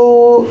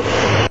 so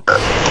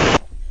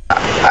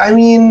I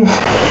mean,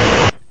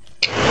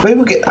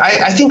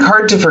 I think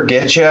Hard to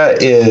Forget Ya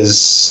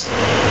is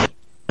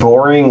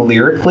boring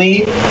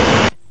lyrically,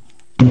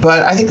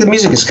 but I think the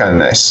music is kind of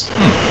nice.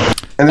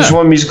 And there's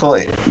one musical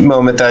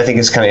moment that I think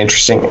is kind of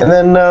interesting. And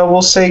then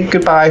we'll say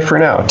goodbye for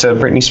now to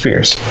Britney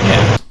Spears.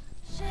 Yeah.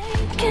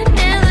 Shaking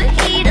in the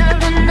heat of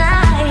the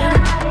night.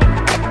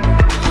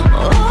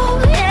 Oh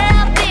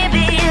yeah,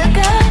 baby, you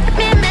got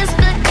me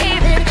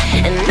misbehaving,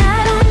 and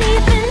I don't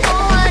even know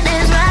what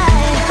is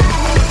right.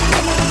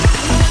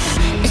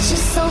 It's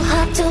just so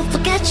hard to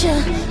forget you.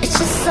 It's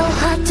just so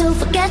hard to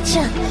forget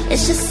you.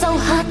 It's just so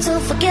hard to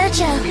forget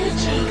you.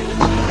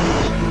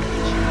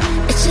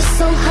 It's just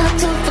so hard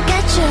to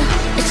forget you.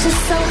 It's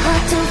just so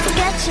hard to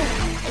forget you.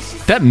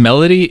 That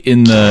melody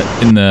in the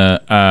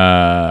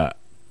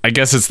I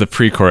guess it's the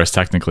pre-chorus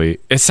technically.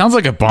 It sounds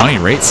like a Bonnie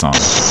Raitt song.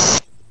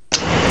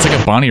 It's like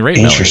a Bonnie Raitt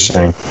melody.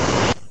 Interesting.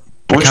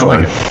 Which Kinda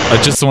one?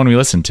 like, just the one we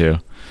listened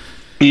to.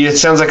 It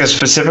sounds like a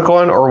specific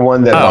one or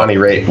one that Bonnie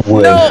Raitt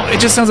would? No, it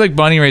just sounds like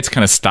Bonnie Raitt's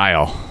kind of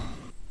style.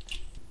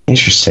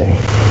 Interesting.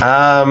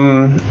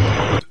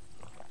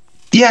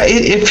 Yeah,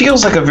 it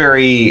feels like a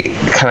very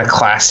kind of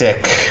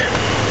classic,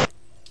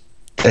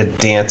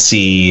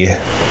 dancey.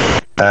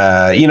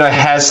 You know, it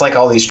has like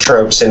all these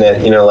tropes in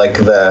it. You know, like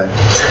the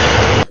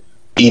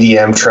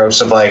EDM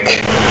tropes of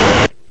like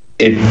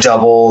it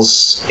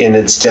doubles in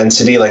its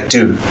density, like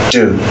do,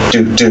 and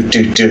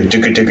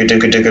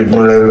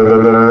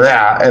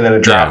then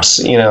it drops.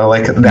 You know,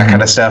 like that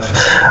kind of stuff.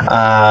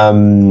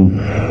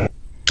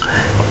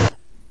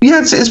 Yeah,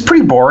 it's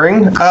pretty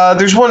boring.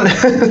 There's one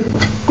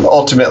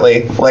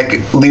ultimately,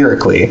 like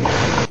lyrically,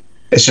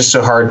 it's just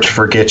so hard to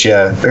forget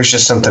you. There's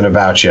just something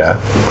about you.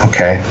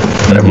 Okay,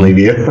 I believe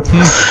you.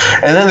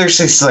 And then there's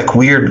these like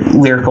weird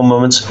lyrical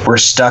moments. We're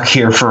stuck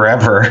here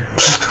forever.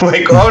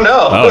 Like, oh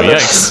no. Oh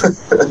yikes.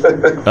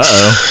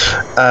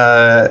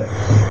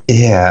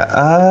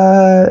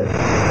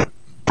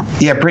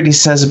 Yeah, Britney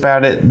says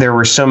about it, there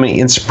were so many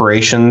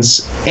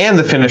inspirations, and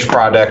the finished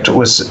product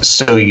was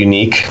so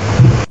unique.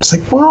 It's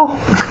like, well,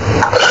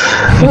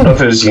 I don't know if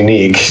it was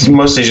unique.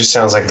 Mostly just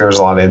sounds like there was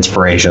a lot of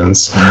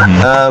inspirations.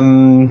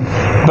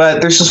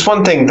 But there's this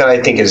one thing that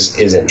I think is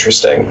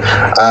interesting,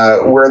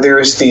 where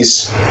there's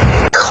these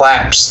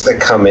claps that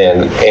come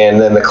in,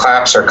 and then the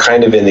claps are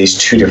kind of in these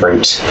two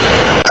different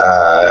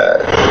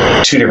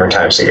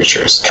time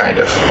signatures, kind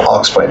of. I'll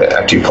explain it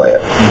after you play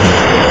it.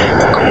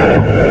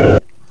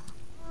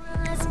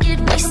 Let's get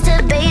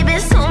wasted, baby.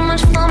 So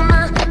much for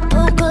my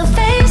poker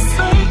face.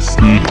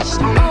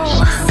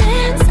 Oh,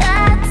 since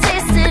I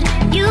tasted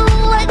you,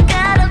 I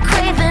got a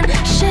craving,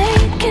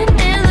 shaking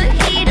in the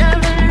heat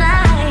of the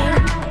night.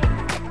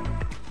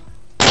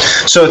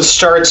 So it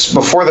starts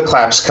before the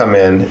claps come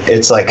in.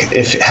 It's like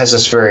it has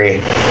this very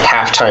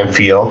halftime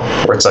feel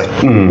where it's like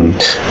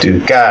do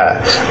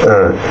ga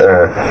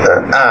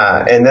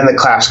and then the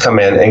claps come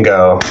in and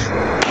go.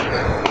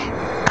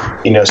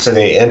 You know, so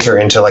they enter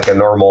into like a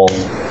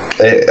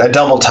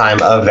double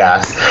time of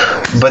that.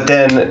 But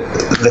then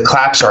the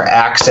claps are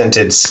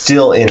accented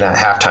still in that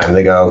halftime.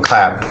 They go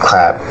clap,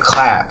 clap,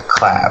 clap,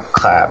 clap,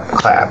 clap,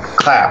 clap,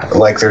 clap.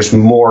 Like there's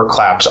more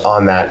claps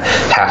on that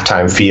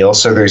halftime feel.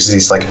 So there's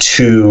these like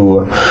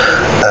two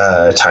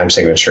time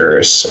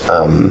signatures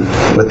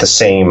with the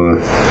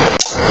same.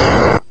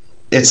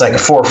 It's like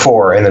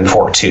 4/4 and then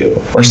 4/2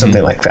 or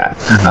something like that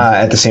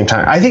at the same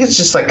time. I think it's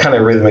just like kind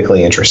of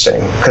rhythmically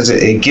interesting because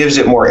it gives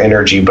it more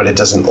energy, but it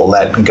doesn't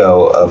let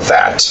go of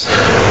that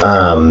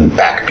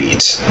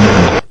backbeat.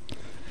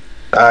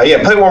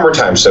 Yeah, play it one more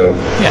time so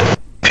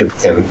people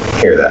can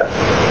hear that.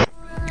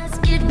 Let's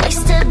get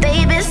wasted,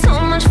 baby. So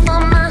much for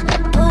my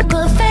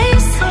poker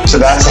face. So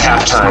that's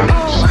halftime.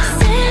 Oh,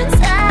 since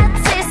I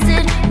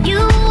tasted you,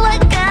 I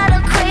got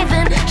a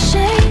craving,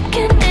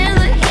 shaking in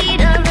the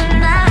heat of the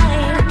night.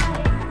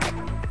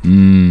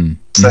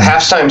 So the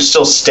halftime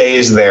still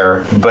stays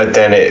there, but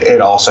then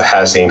it also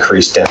has the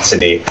increased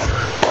density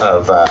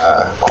of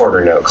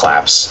quarter note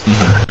claps.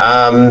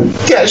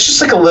 Yeah, it's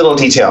just like a little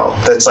detail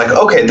that's like,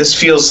 okay, this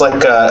feels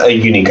like a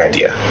unique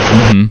idea.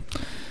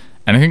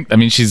 And I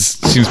mean, she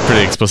seems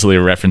pretty explicitly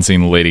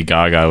referencing Lady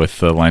Gaga with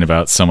the line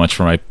about so much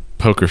for my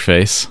poker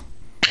face.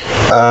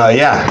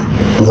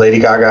 Yeah, Lady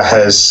Gaga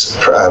has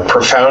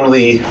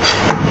profoundly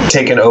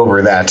taken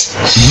over that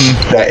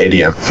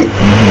idiom.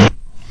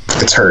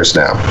 It's hers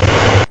now.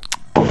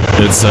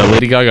 It's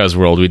Lady Gaga's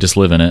world. We just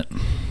live in it.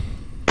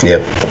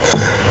 Yep.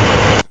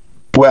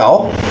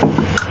 Well,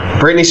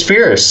 Britney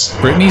Spears.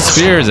 Britney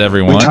Spears,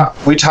 everyone.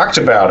 We talked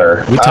about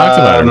her. We talked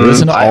about her. We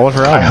listened to all of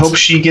her albums. I hope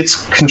she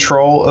gets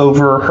control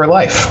over her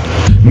life.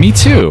 Me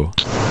too.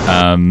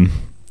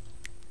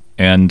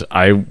 And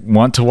I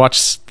want to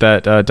watch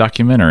that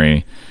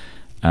documentary.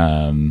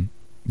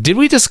 Did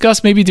we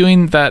discuss maybe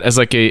doing that as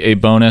like a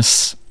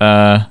bonus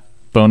content?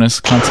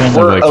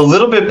 We're a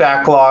little bit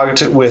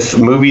backlogged with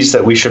movies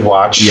that we should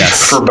watch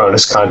for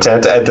bonus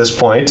content at this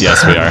point.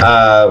 Yes, we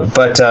are.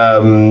 But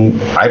I'm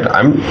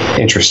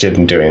interested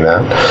in doing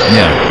that.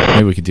 Yeah,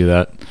 maybe we could do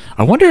that.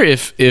 I wonder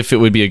if it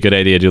would be a good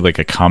idea to do like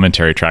a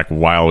commentary track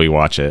while we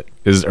watch it.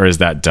 Is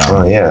that dumb?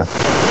 Oh, yeah.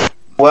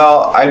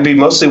 Well, I'd be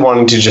mostly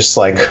wanting to just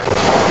like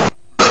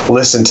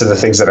listen to the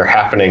things that are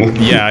happening.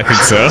 Yeah, I think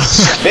so.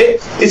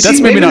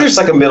 Maybe there's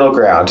like a middle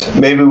ground.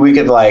 Maybe we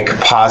could like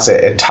pause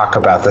it and talk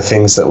about the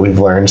things that we've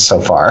learned so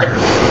far.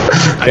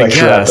 I guess,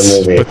 throughout the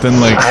movie. But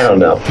then like I don't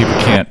know. People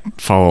can't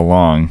follow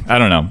along. I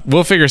don't know.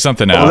 We'll figure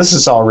something out. Well, this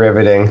is all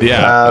riveting.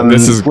 Yeah,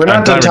 we're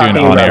not done talking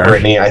about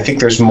Britney. I think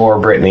there's more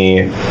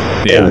Britney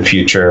in the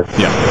future.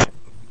 Yeah.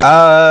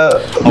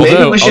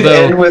 Maybe we should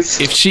end with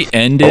if she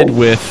ended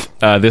with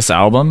this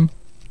album.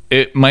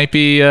 It might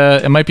be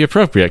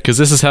appropriate because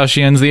this is how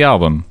she ends the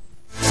album.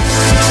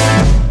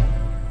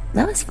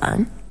 That was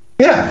fun.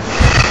 Yeah,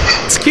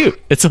 it's cute.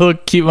 It's a little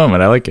cute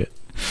moment. I like it.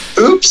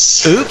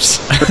 Oops.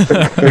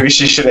 Maybe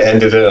she should have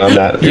ended it on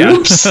that. Yeah.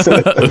 Oops.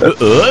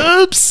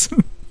 Oops.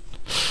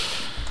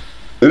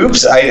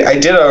 Oops. I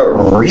did a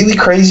really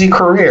crazy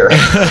career.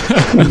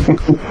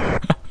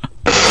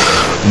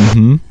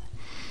 Mm-hmm.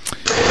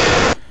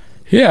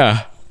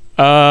 Yeah.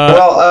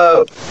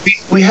 Well,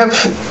 we have.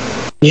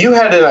 You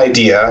had an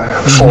idea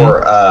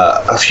for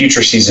a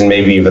future season,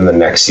 maybe even the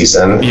next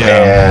season,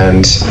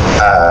 and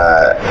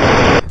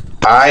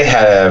I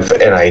have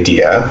an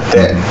idea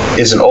that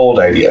is an old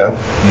idea.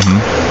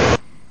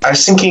 I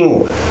was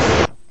thinking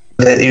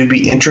that it would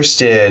be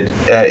interesting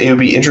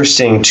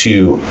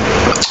to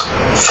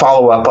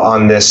follow up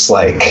on this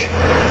like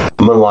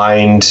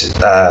maligned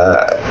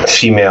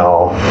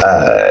female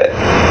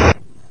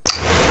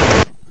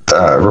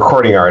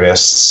recording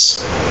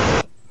artists.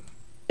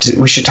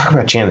 We should talk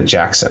about Janet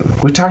Jackson.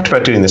 We talked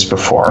about doing this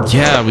before.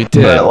 Yeah, we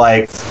did. But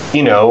like,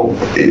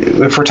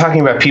 if we're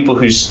talking about people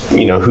who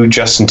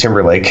Justin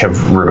Timberlake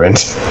have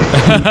ruined,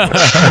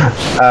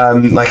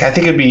 like I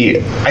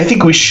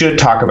think we should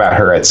talk about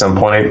her at some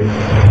point.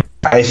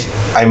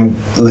 I'm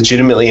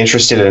legitimately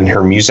interested in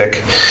her music.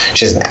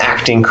 She has an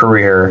acting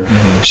career.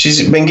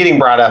 She's been getting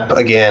brought up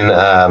again.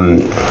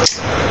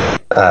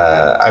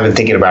 I've been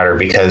thinking about her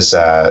because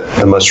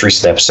the most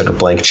recent episode of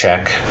Blank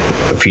Check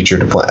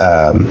featured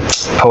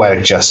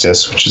Poetic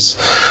Justice, which is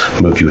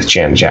a movie with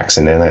Janet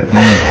Jackson in it.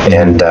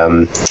 And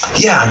I'm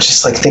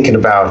just like thinking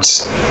about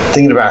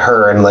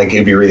her, and like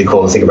it'd be really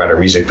cool to think about her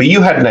music. But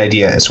you had an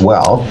idea as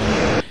well.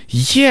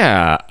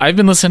 Yeah, I've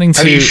been listening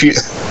to.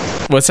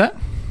 What's that?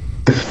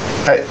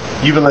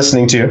 You've been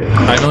listening to?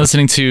 I've been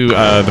listening to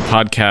the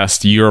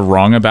podcast You're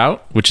Wrong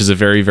About, which is a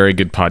very, very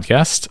good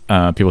podcast.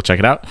 People check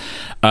it out.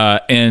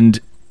 And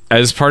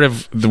as part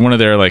of one of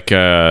their like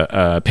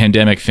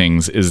pandemic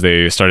things is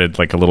they started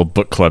like a little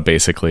book club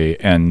basically.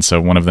 And so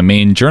one of the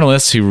main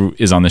journalists who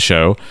is on the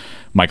show,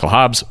 Michael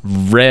Hobbs,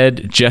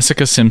 read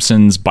Jessica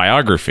Simpson's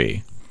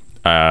biography,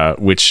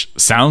 which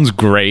sounds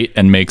great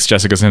and makes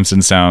Jessica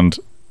Simpson sound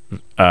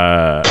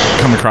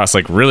come across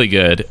like really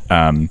good.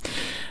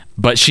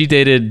 But she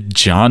dated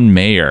John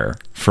Mayer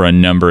for a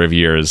number of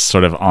years,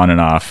 sort of on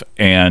and off.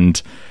 And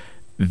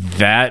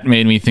that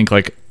made me think,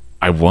 like,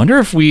 I wonder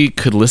if we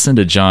could listen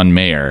to John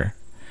Mayer.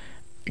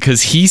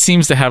 Because he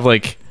seems to have,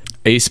 like,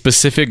 a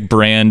specific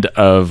brand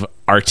of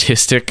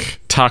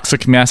artistic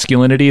toxic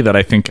masculinity that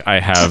I think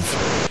I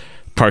have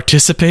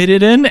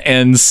participated in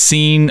and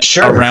seen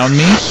around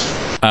me.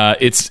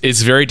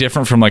 It's very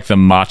different from, like, the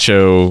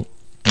macho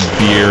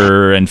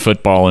beer and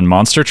football and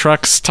monster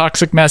trucks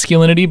toxic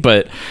masculinity,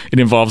 but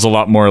it involves a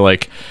lot more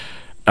like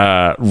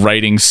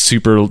writing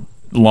super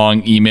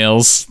long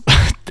emails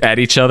at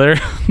each other,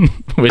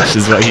 which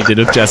is what he did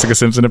with Jessica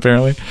Simpson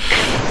apparently.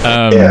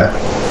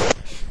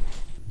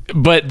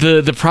 But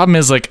the problem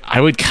is, like, I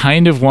would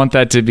kind of want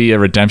that to be a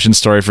redemption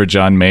story for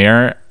John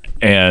Mayer,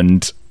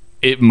 and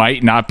it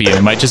might not be.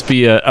 It might just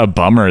be a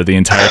bummer the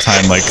entire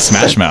time, like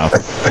Smash Mouth.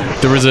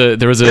 There was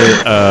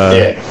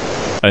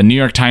a New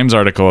York Times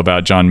article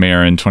about John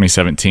Mayer in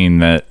 2017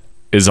 that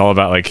is all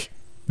about, like,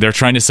 they're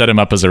trying to set him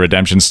up as a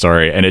redemption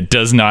story, and it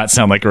does not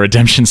sound like a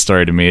redemption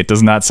story to me. It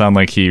does not sound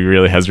like he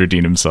really has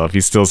redeemed himself.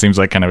 He still seems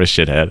like kind of a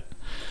shithead.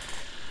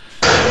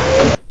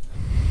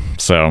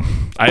 So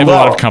I have a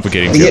lot of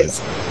complicating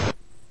feelings.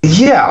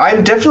 Yeah,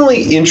 I'm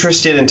definitely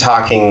interested in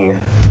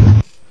talking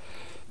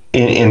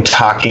in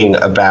talking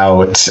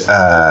about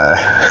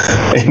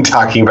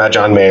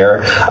John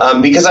Mayer,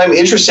 because I'm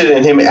interested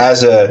in him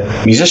as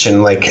a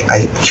musician. Like,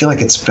 I feel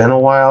like it's been a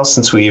while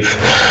since we've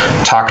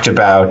talked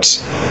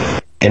about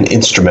an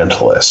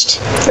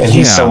instrumentalist, and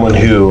he's someone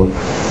who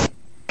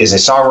is a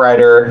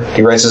songwriter.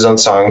 He writes his own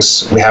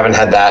songs. We haven't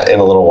had that in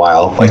a little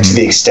while, like to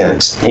the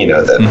extent,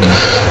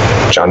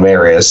 that John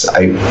Mayer is.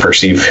 I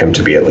perceive him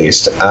to be, at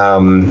least.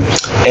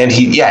 And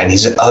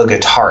he's a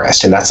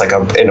guitarist, and that's like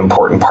an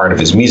important part of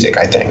his music,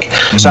 I think.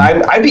 So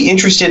I'd be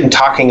interested in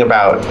talking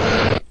about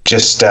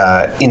just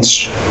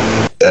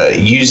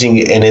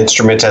using an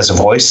instrument as a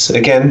voice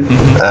again.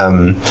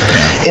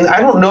 And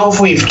I don't know if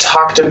we've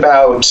talked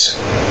about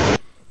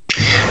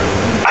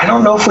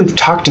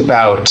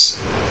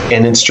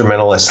an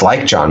instrumentalist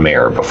like John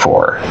Mayer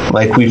before.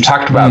 Like, we've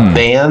talked about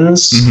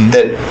bands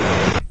that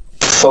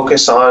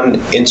focus on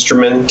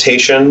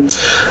instrumentation.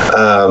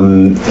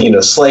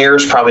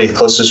 Slayer's probably the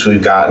closest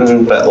we've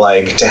gotten, but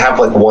like to have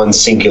like one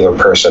singular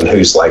person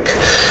who's like,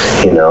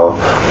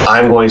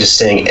 I'm going to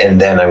sing and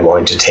then I'm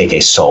going to take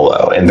a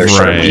solo, and they're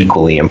sort of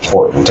equally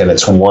important, and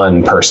it's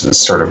one person's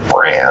sort of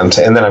brand,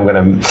 and then I'm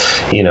going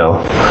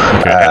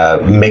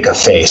to, make a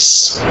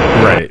face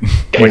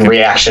in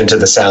reaction to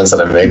the sounds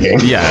that I'm making.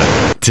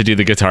 Yeah, to do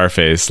the guitar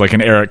face, like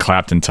an Eric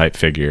Clapton type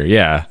figure.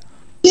 Yeah.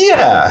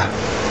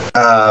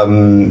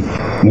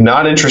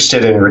 Not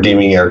interested in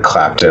redeeming Eric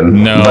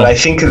Clapton. No, but I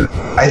think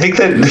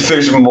that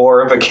there's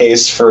more of a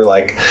case for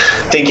like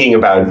thinking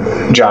about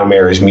John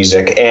Mayer's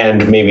music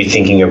and maybe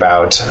thinking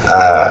about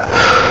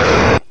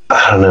I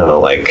don't know,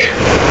 like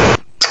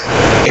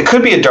it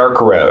could be a dark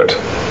road.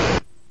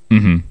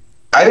 Mm-hmm.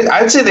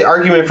 I'd say the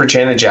argument for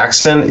Janet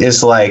Jackson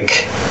is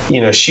like,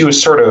 she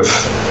was sort of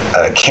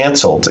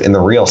canceled in the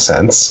real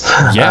sense.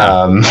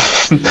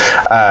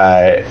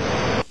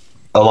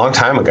 A long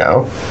time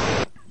ago.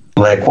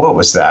 Like, what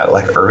was that?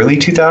 Like early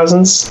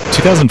 2000s?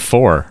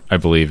 2004, I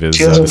believe, is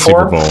the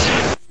Super Bowl.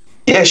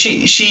 Yeah,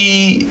 she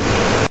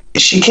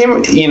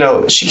came,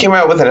 she came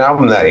out with an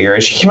album that year,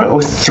 and she came out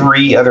with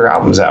 3 other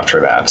albums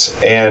after that,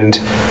 and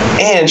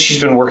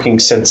she's been working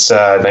since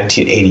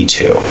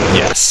 1982.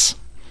 Yes.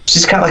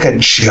 She's got like a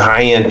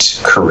giant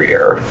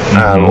career,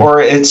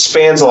 or it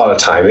spans a lot of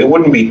time. It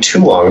wouldn't be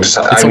too long. It's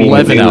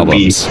 11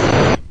 albums.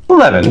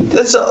 11.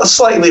 That's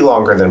slightly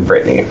longer than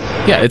Britney.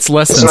 Yeah, it's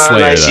less than Slayer,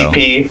 not an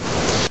ICP. Though.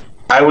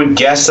 I would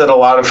guess that a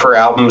lot of her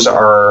albums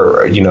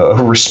are,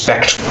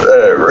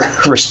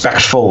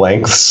 respectful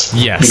lengths.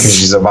 Yes. Because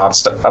she's a pop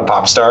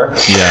star.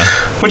 Yeah.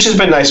 Which has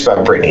been nice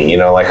about Britney.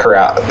 Like her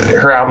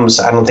albums,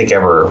 I don't think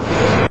ever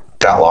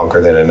got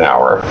longer than an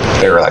hour.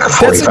 They were like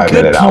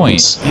 45-minute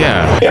albums.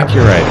 Yeah, I think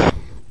you're right.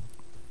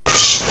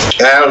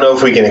 And I don't know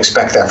if we can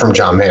expect that from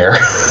John Mayer.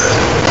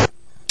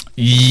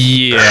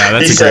 Yeah,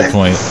 that's a great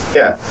point.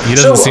 Yeah, he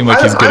doesn't seem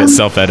like he's good at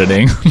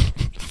self-editing.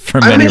 For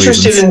many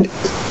reasons. I'm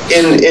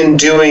interested in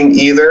doing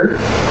either.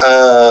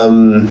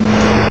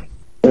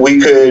 We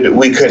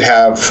could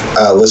have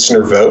a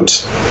listener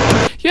vote.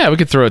 Yeah, we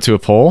could throw it to a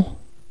poll.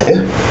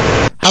 Yeah.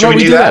 How about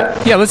we do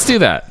that? Yeah, let's do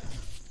that.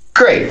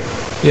 Great.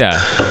 Yeah,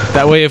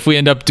 that way if we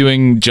end up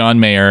doing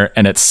John Mayer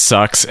and it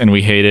sucks and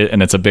we hate it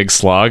and it's a big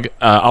slog,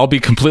 I'll be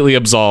completely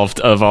absolved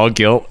of all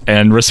guilt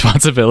and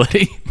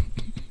responsibility.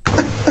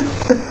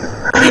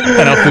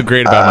 And I'll feel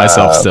great about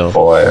myself still.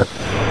 Boy.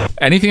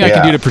 Anything I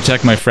can do to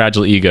protect my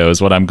fragile ego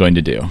is what I'm going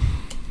to do.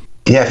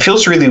 Yeah, it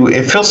feels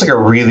like a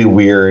really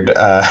weird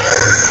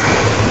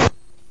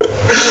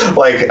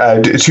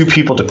two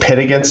people to pit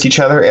against each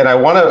other, and I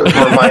want to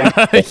remind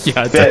that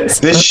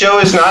this show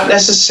is not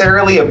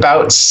necessarily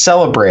about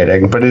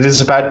celebrating, but it is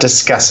about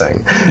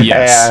discussing.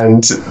 Yes.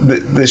 And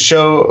the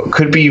show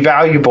could be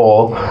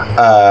valuable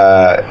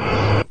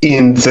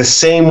in the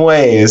same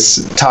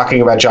ways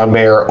talking about John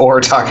Mayer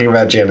or talking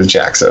about Janet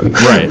Jackson.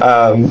 Right.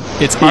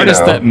 It's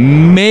artists that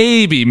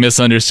may be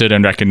misunderstood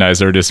and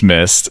recognized or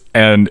dismissed,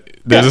 and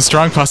there's a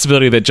strong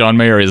possibility that John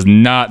Mayer is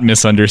not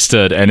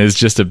misunderstood and is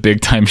just a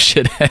big time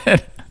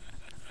shithead.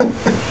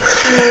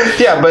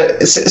 Yeah,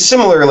 but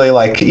similarly,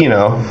 like,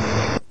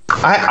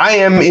 I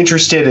am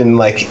interested in,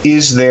 like,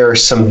 is there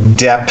some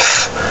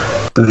depth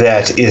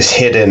that is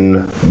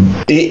hidden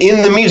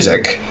in the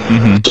music,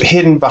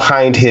 hidden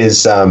behind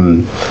his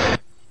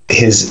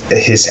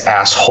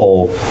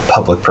asshole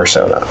public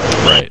persona?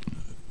 Right.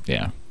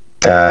 Yeah.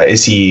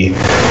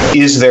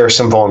 Is there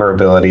some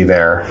vulnerability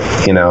there?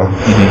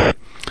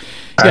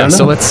 Yeah.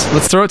 So let's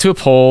throw it to a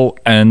poll,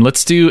 and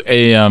let's do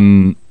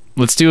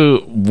let's do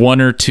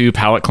 1 or 2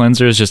 palate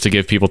cleansers just to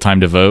give people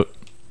time to vote.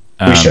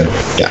 We should.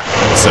 Yeah.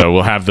 So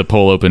we'll have the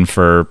poll open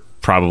for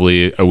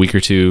probably a week or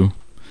 2.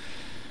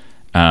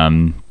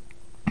 So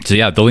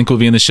yeah, the link will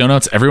be in the show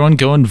notes. Everyone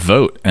go and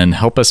vote and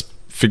help us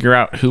figure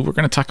out who we're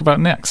going to talk about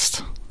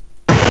next.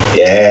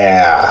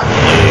 Yeah.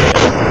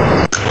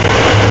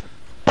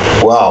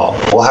 Well,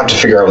 we'll have to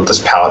figure out what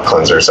those palate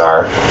cleansers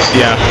are.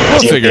 Yeah,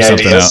 we'll figure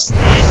something out.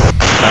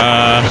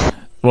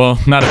 Well,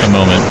 not at the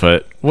moment,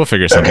 but we'll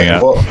figure something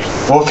out.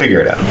 We'll figure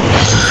it out.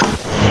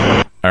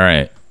 All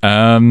right.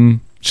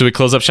 Should we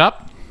close up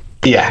shop?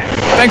 Yeah.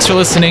 Thanks for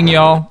listening,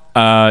 y'all.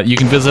 you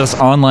can visit us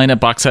online at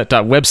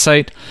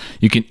boxset.website.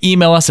 You can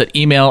email us at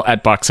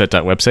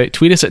email@boxset.website.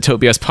 Tweet us at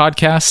TobyS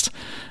Podcast.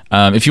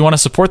 If you want to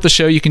support the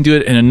show, you can do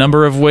it in a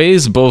number of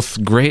ways,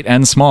 both great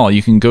and small.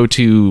 You can go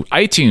to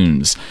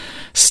iTunes,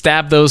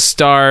 stab those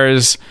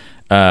stars,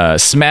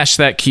 smash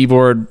that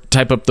keyboard,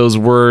 type up those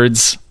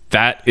words.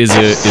 That is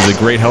a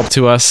great help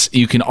to us.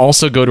 You can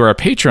also go to our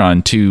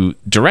Patreon to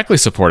directly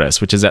support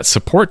us, which is at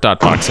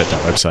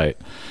support.boxset.website.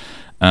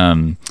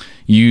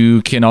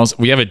 You can also,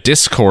 we have a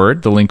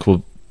Discord. The link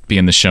will be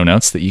in the show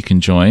notes that you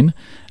can join.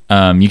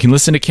 You can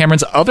listen to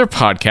Cameron's other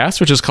podcast,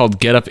 which is called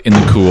Get Up in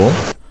the Cool,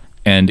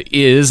 and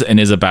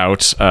is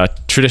about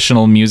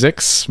traditional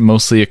musics,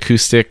 mostly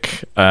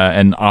acoustic,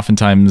 and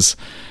oftentimes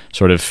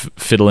sort of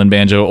fiddle and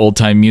banjo, old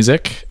time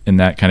music in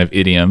that kind of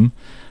idiom.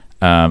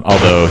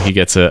 Although he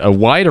gets a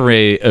wide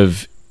array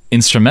of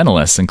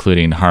instrumentalists,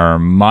 including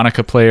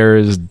harmonica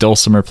players,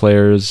 dulcimer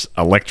players,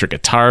 electric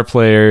guitar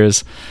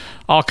players,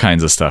 all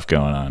kinds of stuff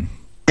going on.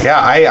 Yeah,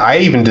 I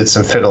even did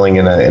some fiddling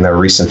in a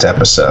recent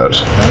episode.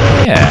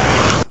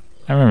 Yeah,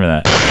 I remember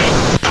that.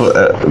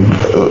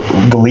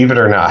 Believe it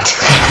or not.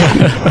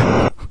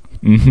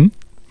 Mm-hmm.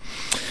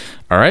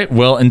 All right.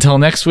 Well, until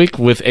next week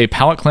with a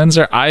palate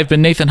cleanser, I've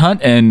been Nathan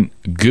Hunt, and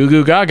goo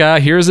goo gaga,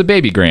 here's a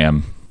baby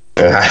Graham.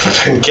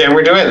 Can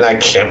we do it? I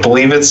can't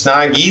believe it's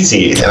not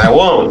easy, and I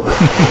won't.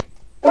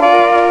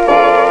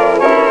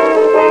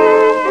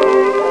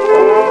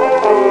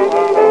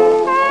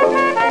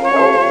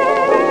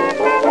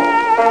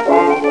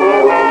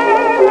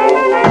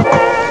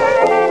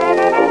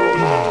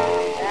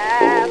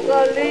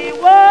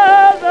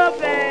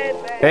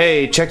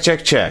 Hey, check.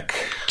 Chick.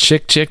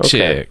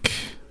 Okay.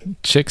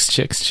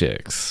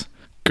 Chicks.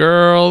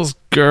 Girls.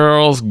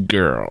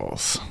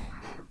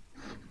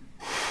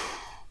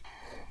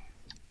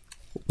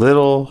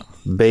 Little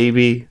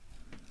baby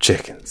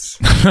chickens.